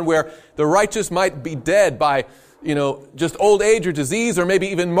is the one where the righteous might be dead by, just old age or disease or maybe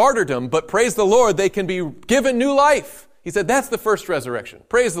even martyrdom, but praise the Lord, they can be given new life. He said that's the first resurrection.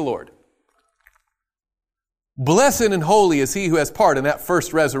 Praise the Lord. Blessed and holy is he who has part in that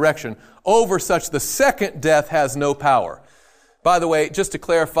first resurrection. Over such the second death has no power. By the way, just to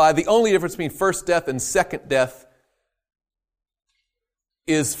clarify, the only difference between first death and second death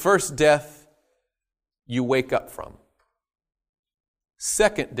is first death you wake up from.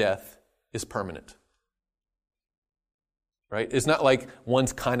 Second death is permanent. Right? It's not like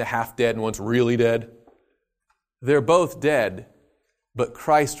one's kind of half dead and one's really dead. They're both dead, but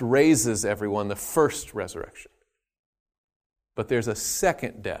Christ raises everyone the first resurrection. But there's a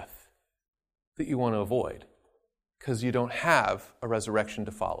second death that you want to avoid because you don't have a resurrection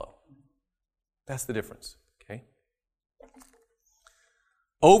to follow. That's the difference. Okay?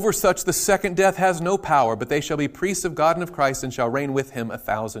 Over such the second death has no power, but they shall be priests of God and of Christ and shall reign with him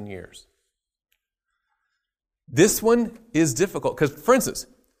 1,000 years. This one is difficult because, for instance,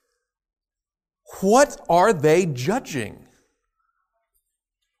 what are they judging?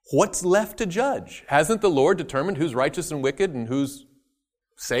 What's left to judge? Hasn't the Lord determined who's righteous and wicked and who's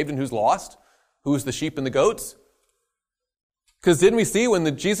saved and who's lost? Who's the sheep and the goats? Because didn't we see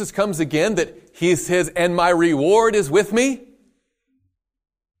when Jesus comes again that he says, and my reward is with me?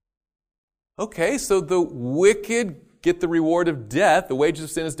 Okay, so the wicked get the reward of death, the wages of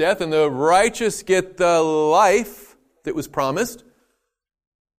sin is death, and the righteous get the life that was promised.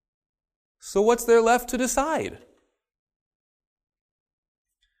 So what's there left to decide?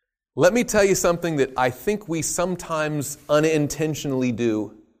 Let me tell you something that I think we sometimes unintentionally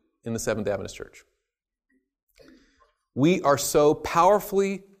do in the Seventh Adventist Church. We are so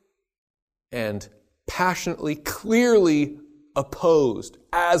powerfully and passionately, clearly opposed,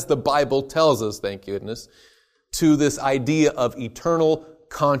 as the Bible tells us, thank goodness, to this idea of eternal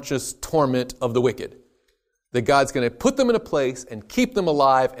conscious torment of the wicked. That God's going to put them in a place and keep them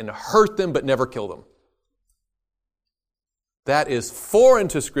alive and hurt them but never kill them. That is foreign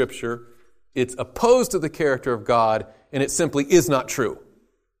to Scripture, it's opposed to the character of God, and it simply is not true.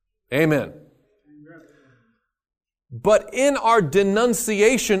 Amen. But in our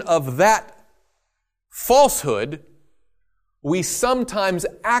denunciation of that falsehood, we sometimes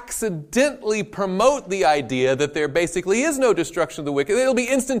accidentally promote the idea that there basically is no destruction of the wicked. It'll be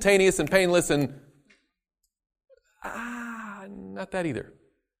instantaneous and painless and not that either.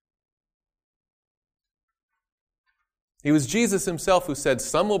 It was Jesus himself who said,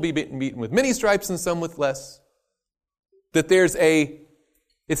 some will be beaten with many stripes and some with less. That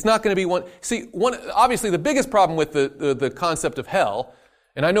it's not going to be one. See, obviously the biggest problem with the concept of hell,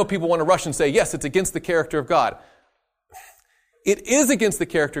 and I know people want to rush and say, yes, it's against the character of God. It is against the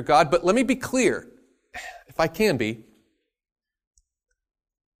character of God, but let me be clear, if I can be.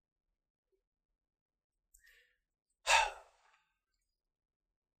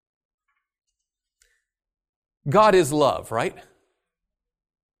 God is love, right?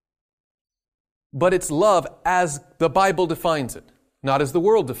 But it's love as the Bible defines it, not as the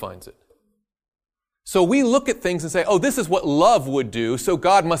world defines it. So we look at things and say, oh, this is what love would do, so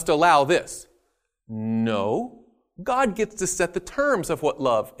God must allow this. No. God gets to set the terms of what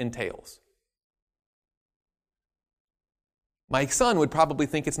love entails. My son would probably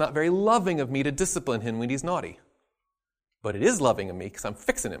think it's not very loving of me to discipline him when he's naughty. But it is loving of me because I'm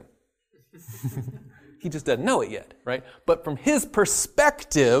fixing him. He just doesn't know it yet, right? But from his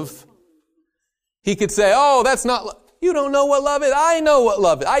perspective, he could say, oh, that's not, you don't know what love is. I know what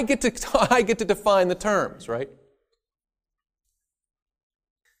love is. I get to define the terms, right?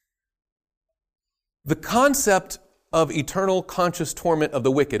 The concept of eternal conscious torment of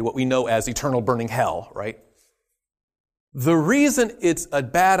the wicked, what we know as eternal burning hell, right? The reason it's a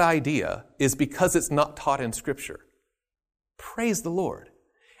bad idea is because it's not taught in Scripture. Praise the Lord.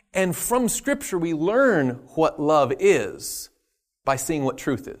 And from Scripture we learn what love is by seeing what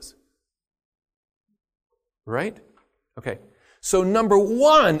truth is. Right? Okay. So number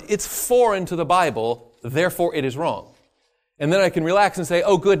one, it's foreign to the Bible, therefore it is wrong. And then I can relax and say,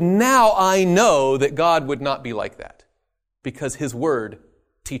 oh good, now I know that God would not be like that. Because His Word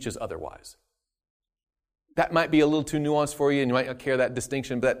teaches otherwise. That might be a little too nuanced for you, and you might not care that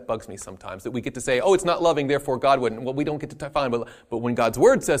distinction, but that bugs me sometimes, that we get to say, oh, it's not loving, therefore God wouldn't. Well, we don't get to define, but when God's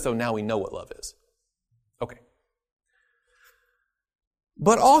Word says so, now we know what love is. Okay.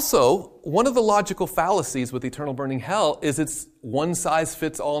 But also, one of the logical fallacies with eternal burning hell is its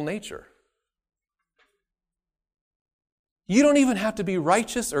one-size-fits-all nature. You don't even have to be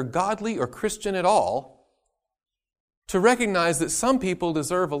righteous or godly or Christian at all to recognize that some people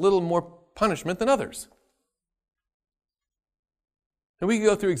deserve a little more punishment than others. And we can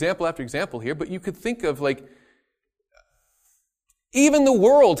go through example after example here, but you could think of even the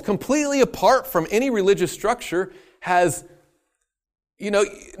world, completely apart from any religious structure, has,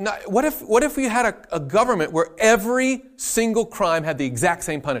 what if we had a government where every single crime had the exact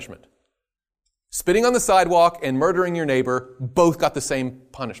same punishment? Spitting on the sidewalk and murdering your neighbor both got the same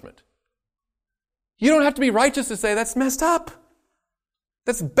punishment. You don't have to be righteous to say that's messed up.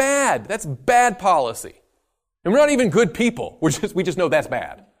 That's bad. That's bad policy. And we're not even good people. We just know that's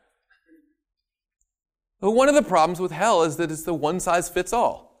bad. But one of the problems with hell is that it's the one size fits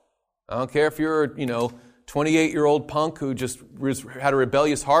all. I don't care if you're, 28-year-old punk who just had a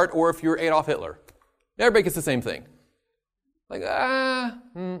rebellious heart, or if you're Adolf Hitler. Everybody gets the same thing. Like,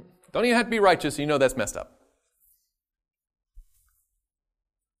 don't even have to be righteous, you know that's messed up.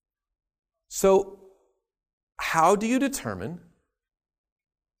 So, how do you determine?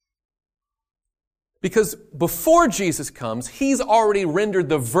 Because before Jesus comes, He's already rendered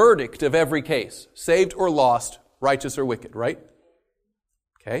the verdict of every case, saved or lost, righteous or wicked, right?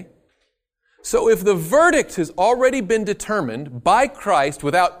 Okay? So if the verdict has already been determined by Christ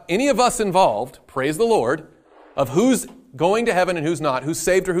without any of us involved, praise the Lord, of who's going to heaven and who's not, who's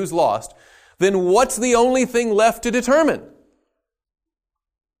saved or who's lost, then what's the only thing left to determine?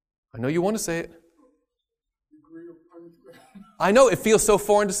 I know you want to say it. Degree of punishment. I know it feels so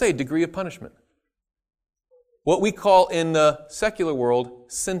foreign to say, degree of punishment. What we call in the secular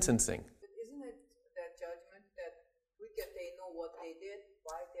world, sentencing. Isn't it that judgment that we get they know what they did,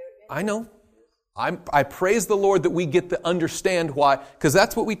 why they're in? I know. I praise the Lord that we get to understand why, because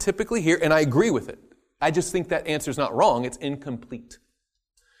that's what we typically hear, and I agree with it. I just think that answer's not wrong, it's incomplete.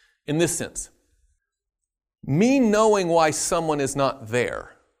 In this sense, me knowing why someone is not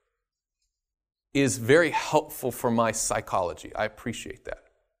there is very helpful for my psychology. I appreciate that.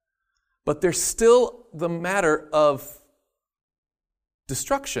 But there's still the matter of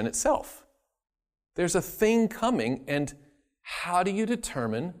destruction itself. There's a thing coming, and how do you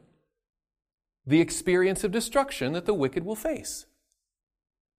determine the experience of destruction that the wicked will face?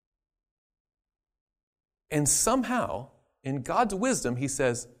 And somehow, in God's wisdom, He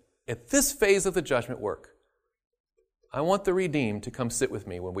says, at this phase of the judgment work, I want the redeemed to come sit with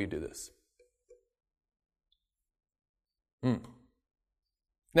me when we do this.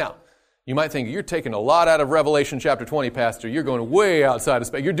 Now, you might think, you're taking a lot out of Revelation chapter 20, Pastor. You're going way outside of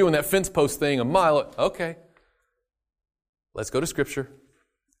space. You're doing that fence post thing a mile. Okay. Let's go to Scripture.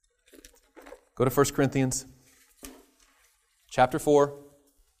 Go to 1 Corinthians chapter 4.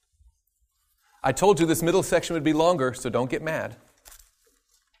 I told you this middle section would be longer, so don't get mad.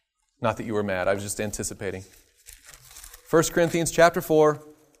 Not that you were mad. I was just anticipating. 1 Corinthians chapter 4.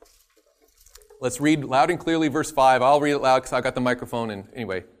 Let's read loud and clearly verse 5. I'll read it loud because I got the microphone, and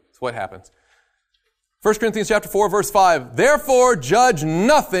anyway, it's what happens. 1 Corinthians chapter 4, verse 5. Therefore judge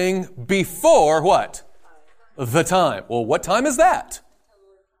nothing before what? The time. Well, what time is that?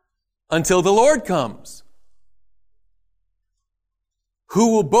 Until the Lord comes,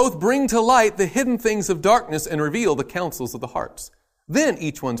 who will both bring to light the hidden things of darkness and reveal the counsels of the hearts. Then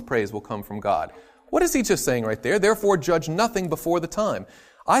each one's praise will come from God. What is he just saying right there? Therefore judge nothing before the time.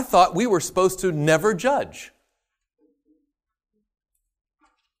 I thought we were supposed to never judge.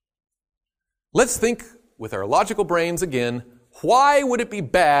 Let's think with our logical brains again. Why would it be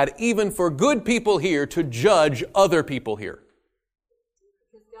bad even for good people here to judge other people here?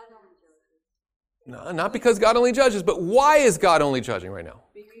 No, not because God only judges, but why is God only judging right now?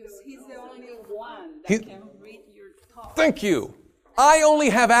 Because He's the only one that can read your thoughts. Thank you. I only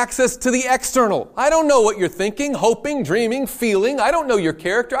have access to the external. I don't know what you're thinking, hoping, dreaming, feeling. I don't know your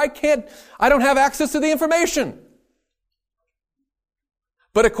character. I don't have access to the information.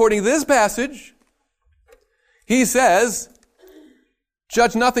 But according to this passage, he says,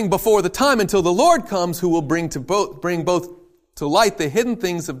 judge nothing before the time until the Lord comes, who will bring both to light the hidden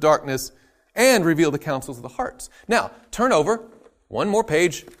things of darkness and reveal the counsels of the hearts. Now, turn over one more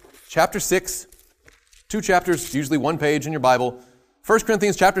page, chapter 6, 2 chapters, usually one page in your Bible. 1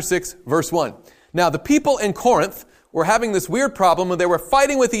 Corinthians chapter 6, verse 1. Now, the people in Corinth were having this weird problem when they were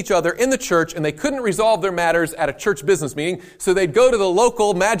fighting with each other in the church, and they couldn't resolve their matters at a church business meeting, so they'd go to the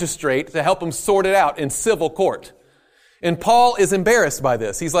local magistrate to help them sort it out in civil court. And Paul is embarrassed by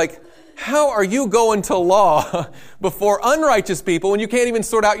this. He's like, how are you going to law before unrighteous people when you can't even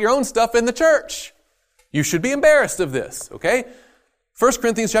sort out your own stuff in the church? You should be embarrassed of this, okay? 1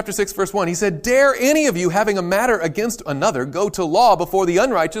 Corinthians chapter 6, verse 1, he said, dare any of you having a matter against another go to law before the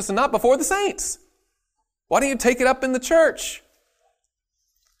unrighteous and not before the saints? Why don't you take it up in the church?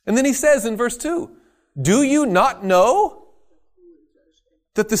 And then he says in verse 2, do you not know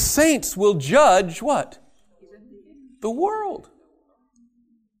that the saints will judge what? The world.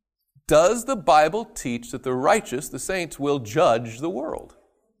 Does the Bible teach that the righteous, the saints, will judge the world?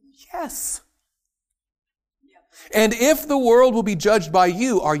 Yes. And if the world will be judged by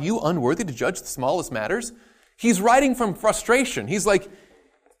you, are you unworthy to judge the smallest matters? He's writing from frustration. He's like,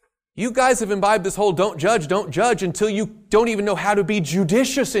 You guys have imbibed this whole don't judge until you don't even know how to be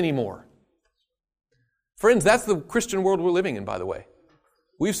judicious anymore. Friends, that's the Christian world we're living in, by the way.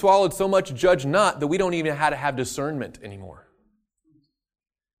 We've swallowed so much judge not that we don't even know how to have discernment anymore.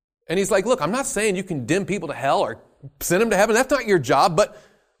 And he's like, look, I'm not saying you condemn people to hell or send them to heaven. That's not your job, but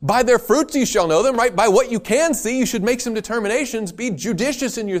by their fruits you shall know them, right? By what you can see, you should make some determinations. Be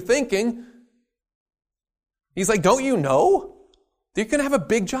judicious in your thinking. He's like, don't you know? You're going to have a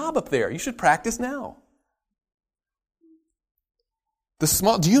big job up there. You should practice now.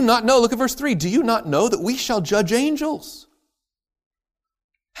 Do you not know? Look at verse 3. Do you not know that we shall judge angels?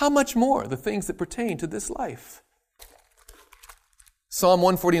 How much more the things that pertain to this life? Psalm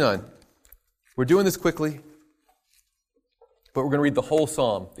 149. We're doing this quickly, but we're going to read the whole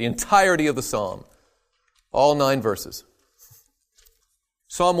psalm, the entirety of the psalm, all 9 verses.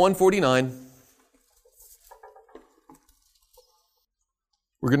 Psalm 149.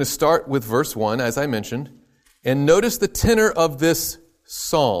 We're going to start with verse 1, as I mentioned, and notice the tenor of this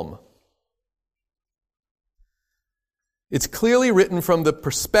psalm. It's clearly written from the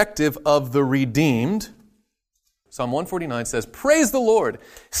perspective of the redeemed. Psalm 149 says, praise the Lord.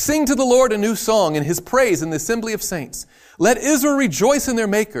 Sing to the Lord a new song in His praise in the assembly of saints. Let Israel rejoice in their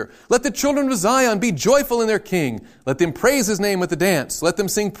Maker. Let the children of Zion be joyful in their King. Let them praise His name with a dance. Let them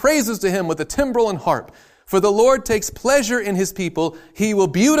sing praises to Him with a timbrel and harp. For the Lord takes pleasure in His people. He will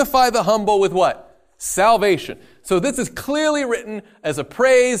beautify the humble with what? Salvation. So this is clearly written as a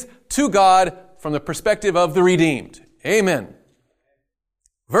praise to God from the perspective of the redeemed. Amen.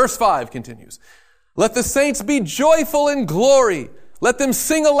 Verse 5 continues. Let the saints be joyful in glory. Let them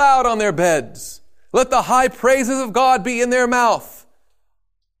sing aloud on their beds. Let the high praises of God be in their mouth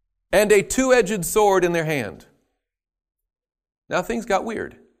and a two-edged sword in their hand. Now things got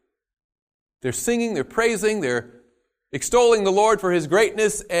weird. They're singing, they're praising, they're extolling the Lord for His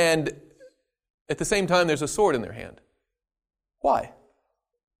greatness, and at the same time there's a sword in their hand. Why?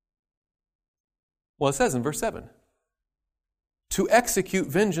 Well, it says in verse 7, to execute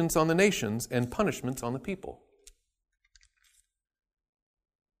vengeance on the nations and punishments on the people.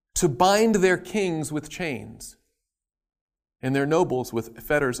 To bind their kings with chains and their nobles with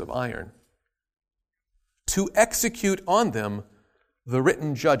fetters of iron. To execute on them the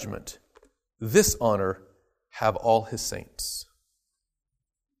written judgment. This honor have all His saints.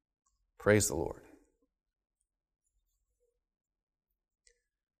 Praise the Lord.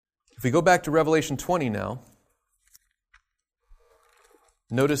 If we go back to Revelation 20 now,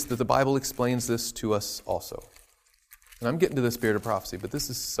 notice that the Bible explains this to us also. And I'm getting to the spirit of prophecy, but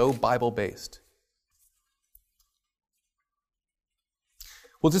this is so Bible-based.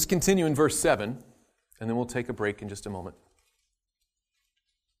 We'll just continue in verse 7, and then we'll take a break in just a moment.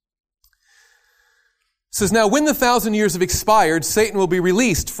 It says, now when the 1,000 years have expired, Satan will be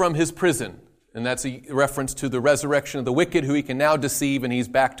released from his prison. And that's a reference to the resurrection of the wicked, who he can now deceive, and he's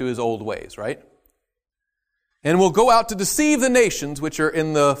back to his old ways, right? And will go out to deceive the nations which are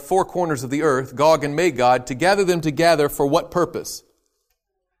in the four corners of the earth, Gog and Magog, to gather them together for what purpose?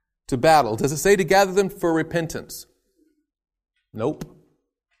 To battle. Does it say to gather them for repentance? Nope.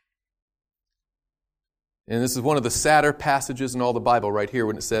 And this is one of the sadder passages in all the Bible right here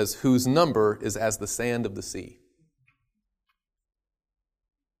when it says, whose number is as the sand of the sea.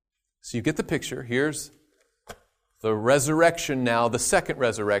 So you get the picture. Here's the resurrection now, the second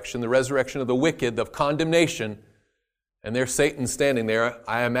resurrection, the resurrection of the wicked, of condemnation. And there's Satan standing there,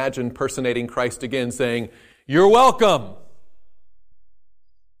 I imagine personating Christ again, saying, you're welcome.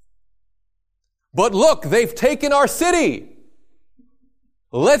 But look, they've taken our city.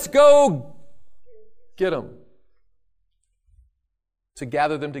 Let's go get them. To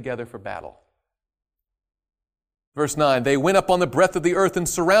gather them together for battle. Verse 9, they went up on the breadth of the earth and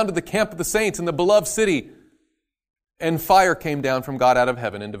surrounded the camp of the saints in the beloved city. And fire came down from God out of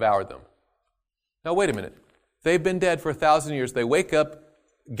heaven and devoured them. Now wait a minute. They've been dead for 1,000 years. They wake up,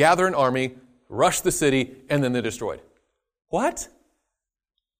 gather an army, rush the city, and then they're destroyed. What?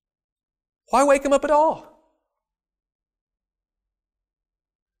 Why wake them up at all?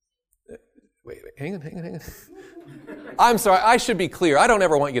 Wait, hang on. I'm sorry, I should be clear. I don't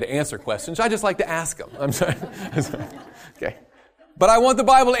ever want you to answer questions. I just like to ask them. I'm sorry. Okay. But I want the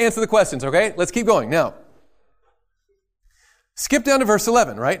Bible to answer the questions, okay? Let's keep going. Now, skip down to verse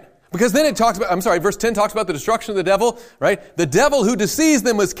 11, right? Because then it talks about, verse 10 talks about the destruction of the devil, right? The devil who deceives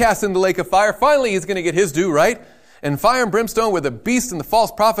them was cast into the lake of fire. Finally, he's going to get his due, right? And fire and brimstone where the beast and the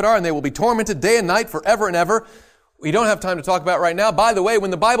false prophet are, and they will be tormented day and night forever and ever. We don't have time to talk about it right now. By the way,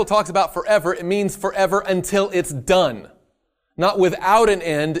 when the Bible talks about forever, it means forever until it's done. Not without an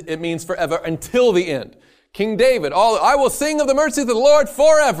end, it means forever until the end. King David, I will sing of the mercy of the Lord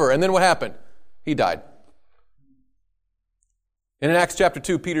forever. And then what happened? He died. And in Acts chapter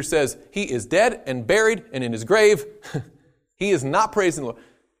 2, Peter says, he is dead and buried and in his grave. He is not praising the Lord.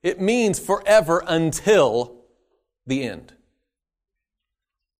 It means forever until the end.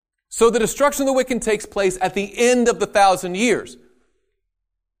 So the destruction of the wicked takes place at the end of the 1,000 years.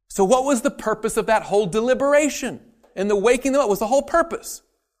 So what was the purpose of that whole deliberation? And the waking them up was the whole purpose.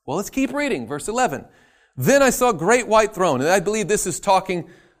 Well, let's keep reading. Verse 11. Then I saw a great white throne. And I believe this is talking,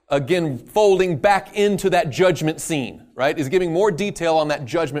 again, folding back into that judgment scene, right? Is giving more detail on that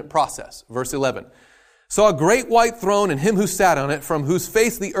judgment process. Verse 11. Saw a great white throne and him who sat on it, from whose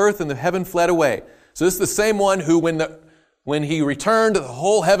face the earth and the heaven fled away. So this is the same one who, when he returned, the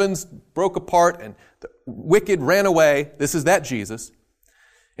whole heavens broke apart and the wicked ran away. This is that Jesus.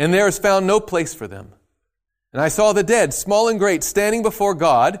 And there is found no place for them. And I saw the dead, small and great, standing before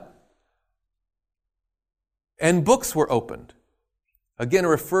God, and books were opened. Again, a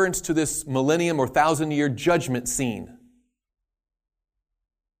reference to this millennium or 1,000-year judgment scene.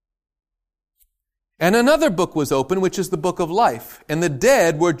 And another book was opened, which is the book of life. And the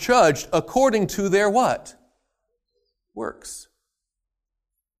dead were judged according to their what? Works.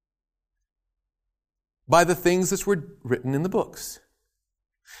 By the things that were written in the books.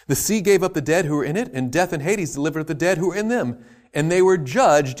 The sea gave up the dead who were in it, and death and Hades delivered the dead who were in them. And they were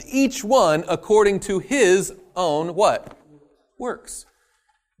judged, each one according to his own what? Works.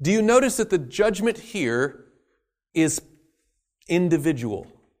 Do you notice that the judgment here is individual?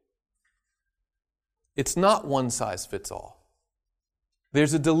 It's not one size fits all.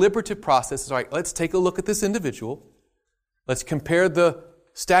 There's a deliberative process. All right, let's take a look at this individual. Let's compare the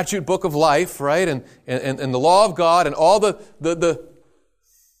statute book of life, right, and the law of God and all the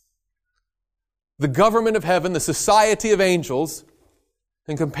government of heaven, the society of angels,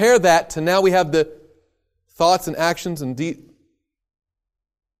 and compare that to now we have the thoughts and actions and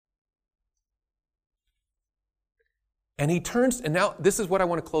And he turns, and now this is what I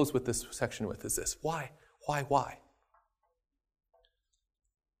want to close with this section with, is this. Why?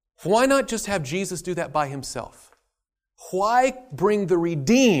 Why not just have Jesus do that by himself? Why bring the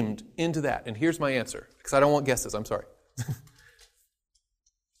redeemed into that? And here's my answer, because I don't want guesses, I'm sorry.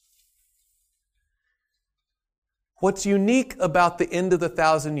 What's unique about the end of the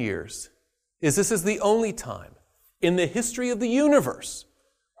 1,000 years is this is the only time in the history of the universe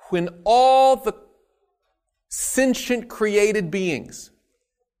when all the sentient created beings,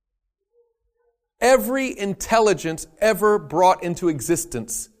 every intelligence ever brought into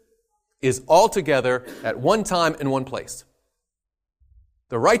existence, is all together at one time in one place.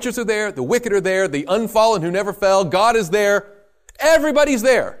 The righteous are there, the wicked are there, the unfallen who never fell, God is there, everybody's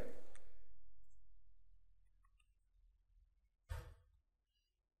there.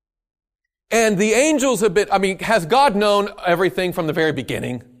 And the angels have been, has God known everything from the very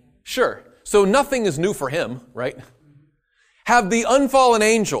beginning? Sure. So nothing is new for him, right? Have the unfallen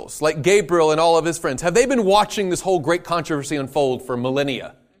angels, like Gabriel and all of his friends, have they been watching this whole great controversy unfold for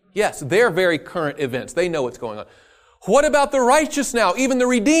millennia? Yes, they're very current events. They know what's going on. What about the righteous now? Even the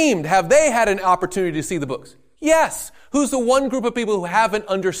redeemed, have they had an opportunity to see the books? Yes. Who's the one group of people who haven't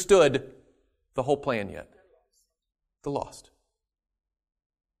understood the whole plan yet? The lost.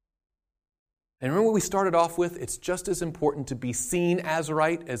 And remember what we started off with? It's just as important to be seen as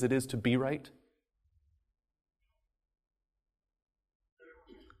right as it is to be right.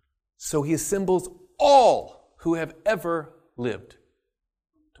 So he assembles all who have ever lived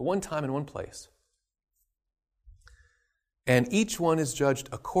to one time and one place. And each one is judged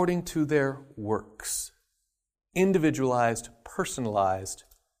according to their works. Individualized, personalized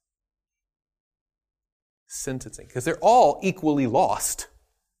sentencing. Because they're all equally lost.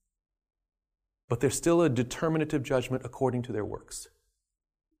 But there's still a determinative judgment according to their works.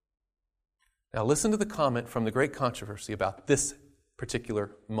 Now listen to the comment from the great controversy about this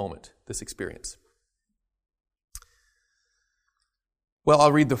particular moment, this experience. Well,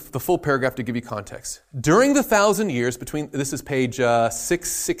 I'll read the full paragraph to give you context. During the 1,000 years between, this is page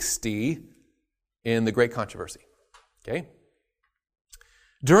 660 in the Great Controversy. Okay?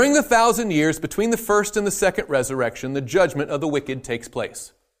 During the 1,000 years between the first and the second resurrection, the judgment of the wicked takes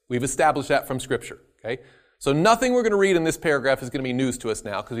place. We've established that from Scripture. Okay? So nothing we're going to read in this paragraph is going to be news to us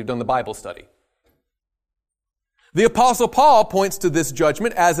now because we've done the Bible study. The Apostle Paul points to this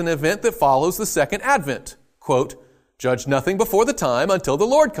judgment as an event that follows the second advent. Quote, "Judge nothing before the time until the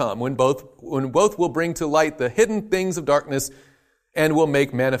Lord come, when both will bring to light the hidden things of darkness and will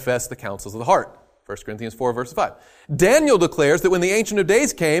make manifest the counsels of the heart." 1 Corinthians 4, verse 5. Daniel declares that when the Ancient of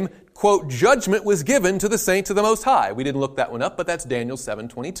Days came, quote, "judgment was given to the saints of the Most High." We didn't look that one up, but that's Daniel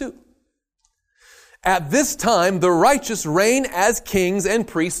 7:22. At this time, the righteous reign as kings and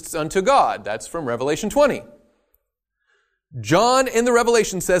priests unto God. That's from Revelation 20. John in the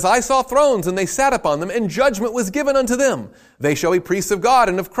Revelation says, I saw thrones, and they sat upon them, and judgment was given unto them. They shall be priests of God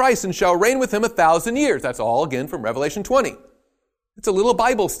and of Christ, and shall reign with him 1,000 years. That's all again from Revelation 20. It's a little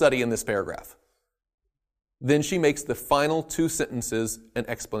Bible study in this paragraph. Then she makes the final 2 sentences an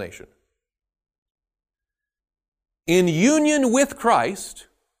explanation. In union with Christ,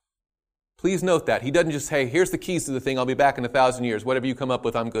 please note that. He doesn't just say, here's the keys to the thing, I'll be back in 1,000 years. Whatever you come up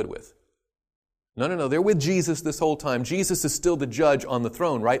with, I'm good with. No. They're with Jesus this whole time. Jesus is still the judge on the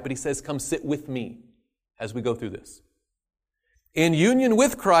throne, right? But he says, come sit with me as we go through this. In union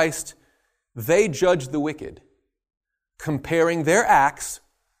with Christ, they judge the wicked, comparing their acts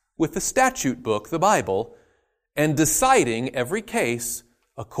with the statute book, the Bible, and deciding every case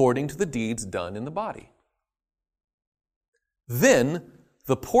according to the deeds done in the body. Then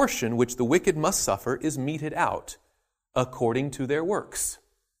the portion which the wicked must suffer is meted out according to their works,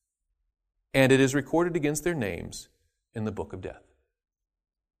 and it is recorded against their names in the book of death.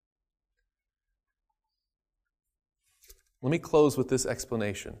 Let me close with this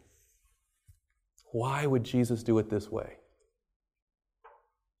explanation. Why would Jesus do it this way?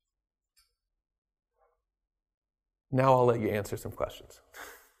 Now I'll let you answer some questions.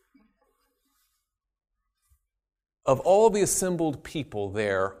 Of all the assembled people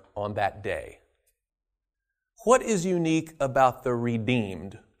there on that day, what is unique about the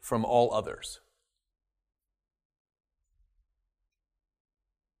redeemed from all others?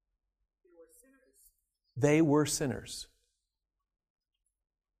 They were sinners.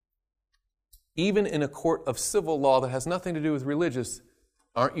 Even in a court of civil law that has nothing to do with religious,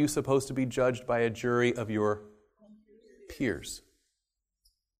 aren't you supposed to be judged by a jury of your peers?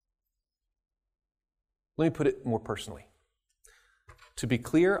 Let me put it more personally. To be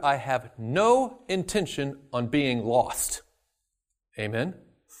clear, I have no intention on being lost. Amen?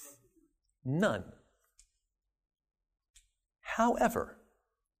 None. However,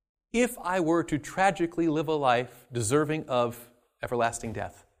 if I were to tragically live a life deserving of everlasting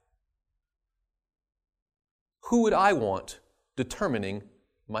death, who would I want determining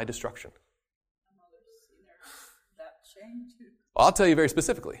my destruction? I'll tell you very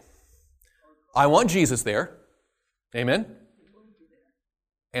specifically. I want Jesus there. Amen?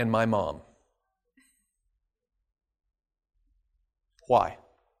 And my mom. Why?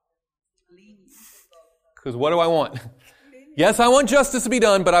 Because what do I want? Yes, I want justice to be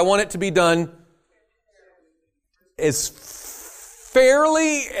done, but I want it to be done as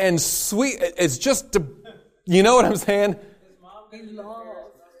fairly and sweet as just to, you know what I'm saying?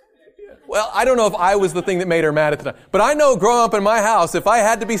 Well, I don't know if I was the thing that made her mad at the time. But I know growing up in my house, if I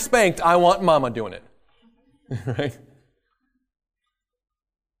had to be spanked, I want Mama doing it. Right?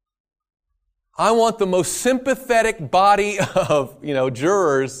 I want the most sympathetic body of,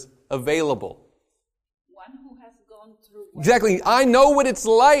 jurors available. One who has gone through. Exactly. I know what it's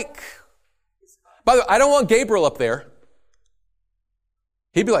like. By the way, I don't want Gabriel up there.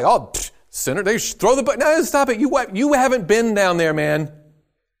 He'd be like, oh, sinner, they should throw the book. No, stop it. You haven't been down there, man.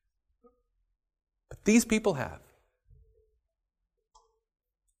 But these people have.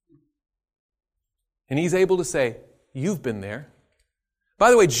 And he's able to say, you've been there. By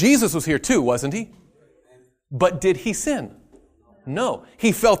the way, Jesus was here too, wasn't he? But did he sin? No.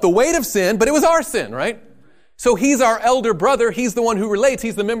 He felt the weight of sin, but it was our sin, right? So he's our elder brother. He's the one who relates.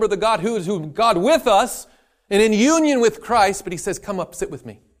 He's the member of the God who is God with us and in union with Christ. But he says, come up, sit with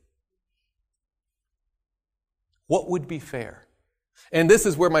me. What would be fair? And this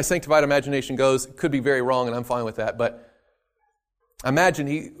is where my sanctified imagination goes. It could be very wrong, and I'm fine with that. But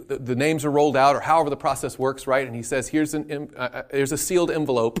imagine the names are rolled out, or however the process works, right? And he says, here's a sealed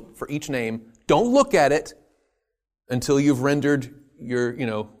envelope for each name. Don't look at it until you've rendered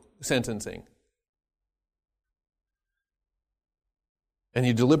your, sentencing. And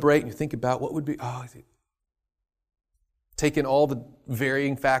you deliberate and you think about what would be, take in all the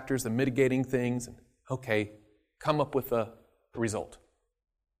varying factors, the mitigating things, and okay, come up with a result.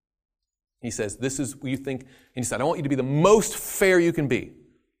 He says, this is what you think. And he said, I want you to be the most fair you can be.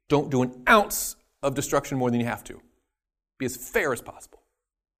 Don't do an ounce of destruction more than you have to. Be as fair as possible.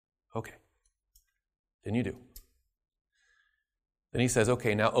 Okay. Then you do. Then he says,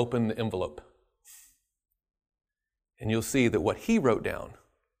 okay, now open the envelope. And you'll see that what he wrote down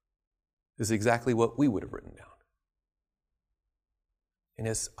is exactly what we would have written down.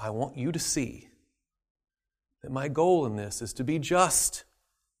 And I want you to see that my goal in this is to be just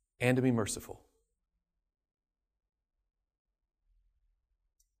and to be merciful.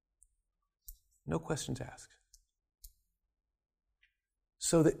 No questions asked.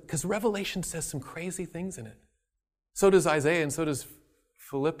 So that, because Revelation says some crazy things in it. So does Isaiah and so does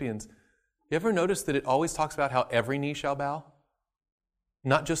Philippians. You ever notice that it always talks about how every knee shall bow?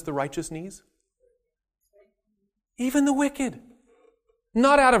 Not just the righteous knees? Even the wicked.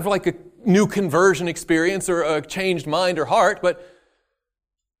 Not out of like a new conversion experience or a changed mind or heart, but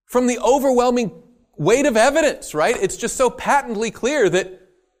from the overwhelming weight of evidence, right? It's just so patently clear that,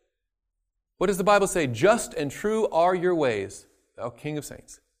 what does the Bible say? Just and true are your ways, thou King of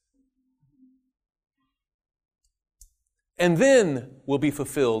saints. And then will be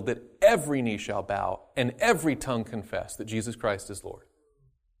fulfilled that every knee shall bow and every tongue confess that Jesus Christ is Lord.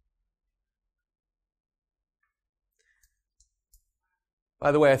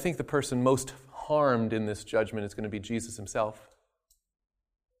 By the way, I think the person most harmed in this judgment is going to be Jesus himself.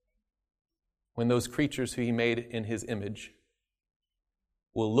 When those creatures who he made in his image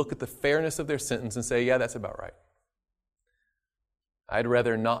will look at the fairness of their sentence and say, yeah, that's about right. I'd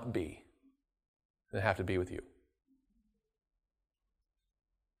rather not be than have to be with you.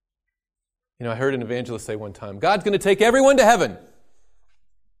 You know, I heard an evangelist say one time, God's going to take everyone to heaven,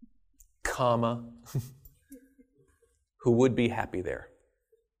 comma, who would be happy there.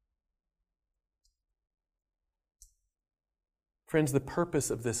 Friends, the purpose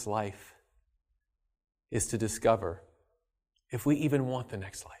of this life is to discover if we even want the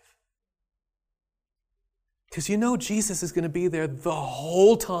next life. Because you know Jesus is going to be there the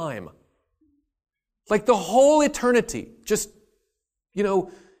whole time. Like the whole eternity. Just, you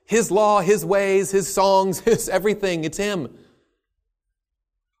know, his law, his ways, his songs, his everything. It's him.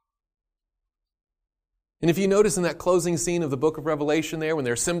 And if you notice in that closing scene of the book of Revelation there, when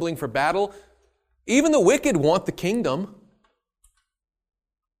they're assembling for battle, even the wicked want the kingdom.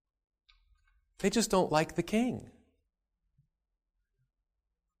 They just don't like the king.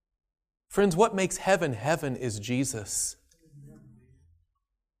 Friends, what makes heaven heaven is Jesus.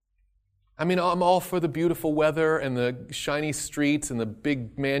 I mean, I'm all for the beautiful weather and the shiny streets and the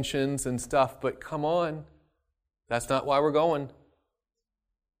big mansions and stuff, but come on. That's not why we're going.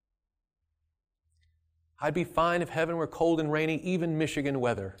 I'd be fine if heaven were cold and rainy, even Michigan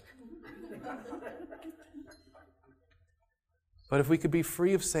weather. But if we could be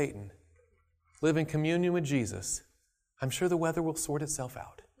free of Satan, live in communion with Jesus, I'm sure the weather will sort itself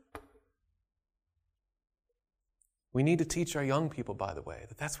out. We need to teach our young people, by the way,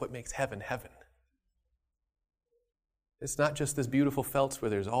 that that's what makes heaven heaven. It's not just this beautiful Phelps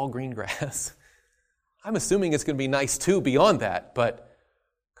where there's all green grass. I'm assuming it's going to be nice too beyond that, but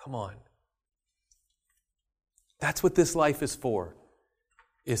come on. That's what this life is for,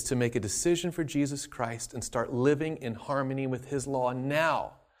 is to make a decision for Jesus Christ and start living in harmony with his law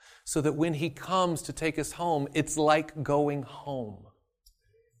now, so that when he comes to take us home, it's like going home.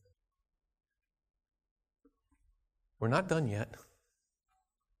 We're not done yet,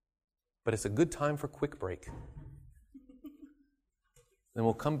 but it's a good time for a quick break. Then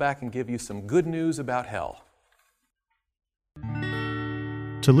we'll come back and give you some good news about hell.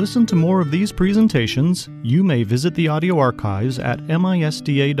 To listen to more of these presentations, you may visit the audio archives at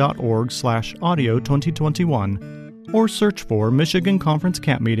misda.org/audio2021 or search for Michigan Conference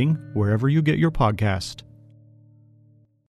Camp Meeting wherever you get your podcast.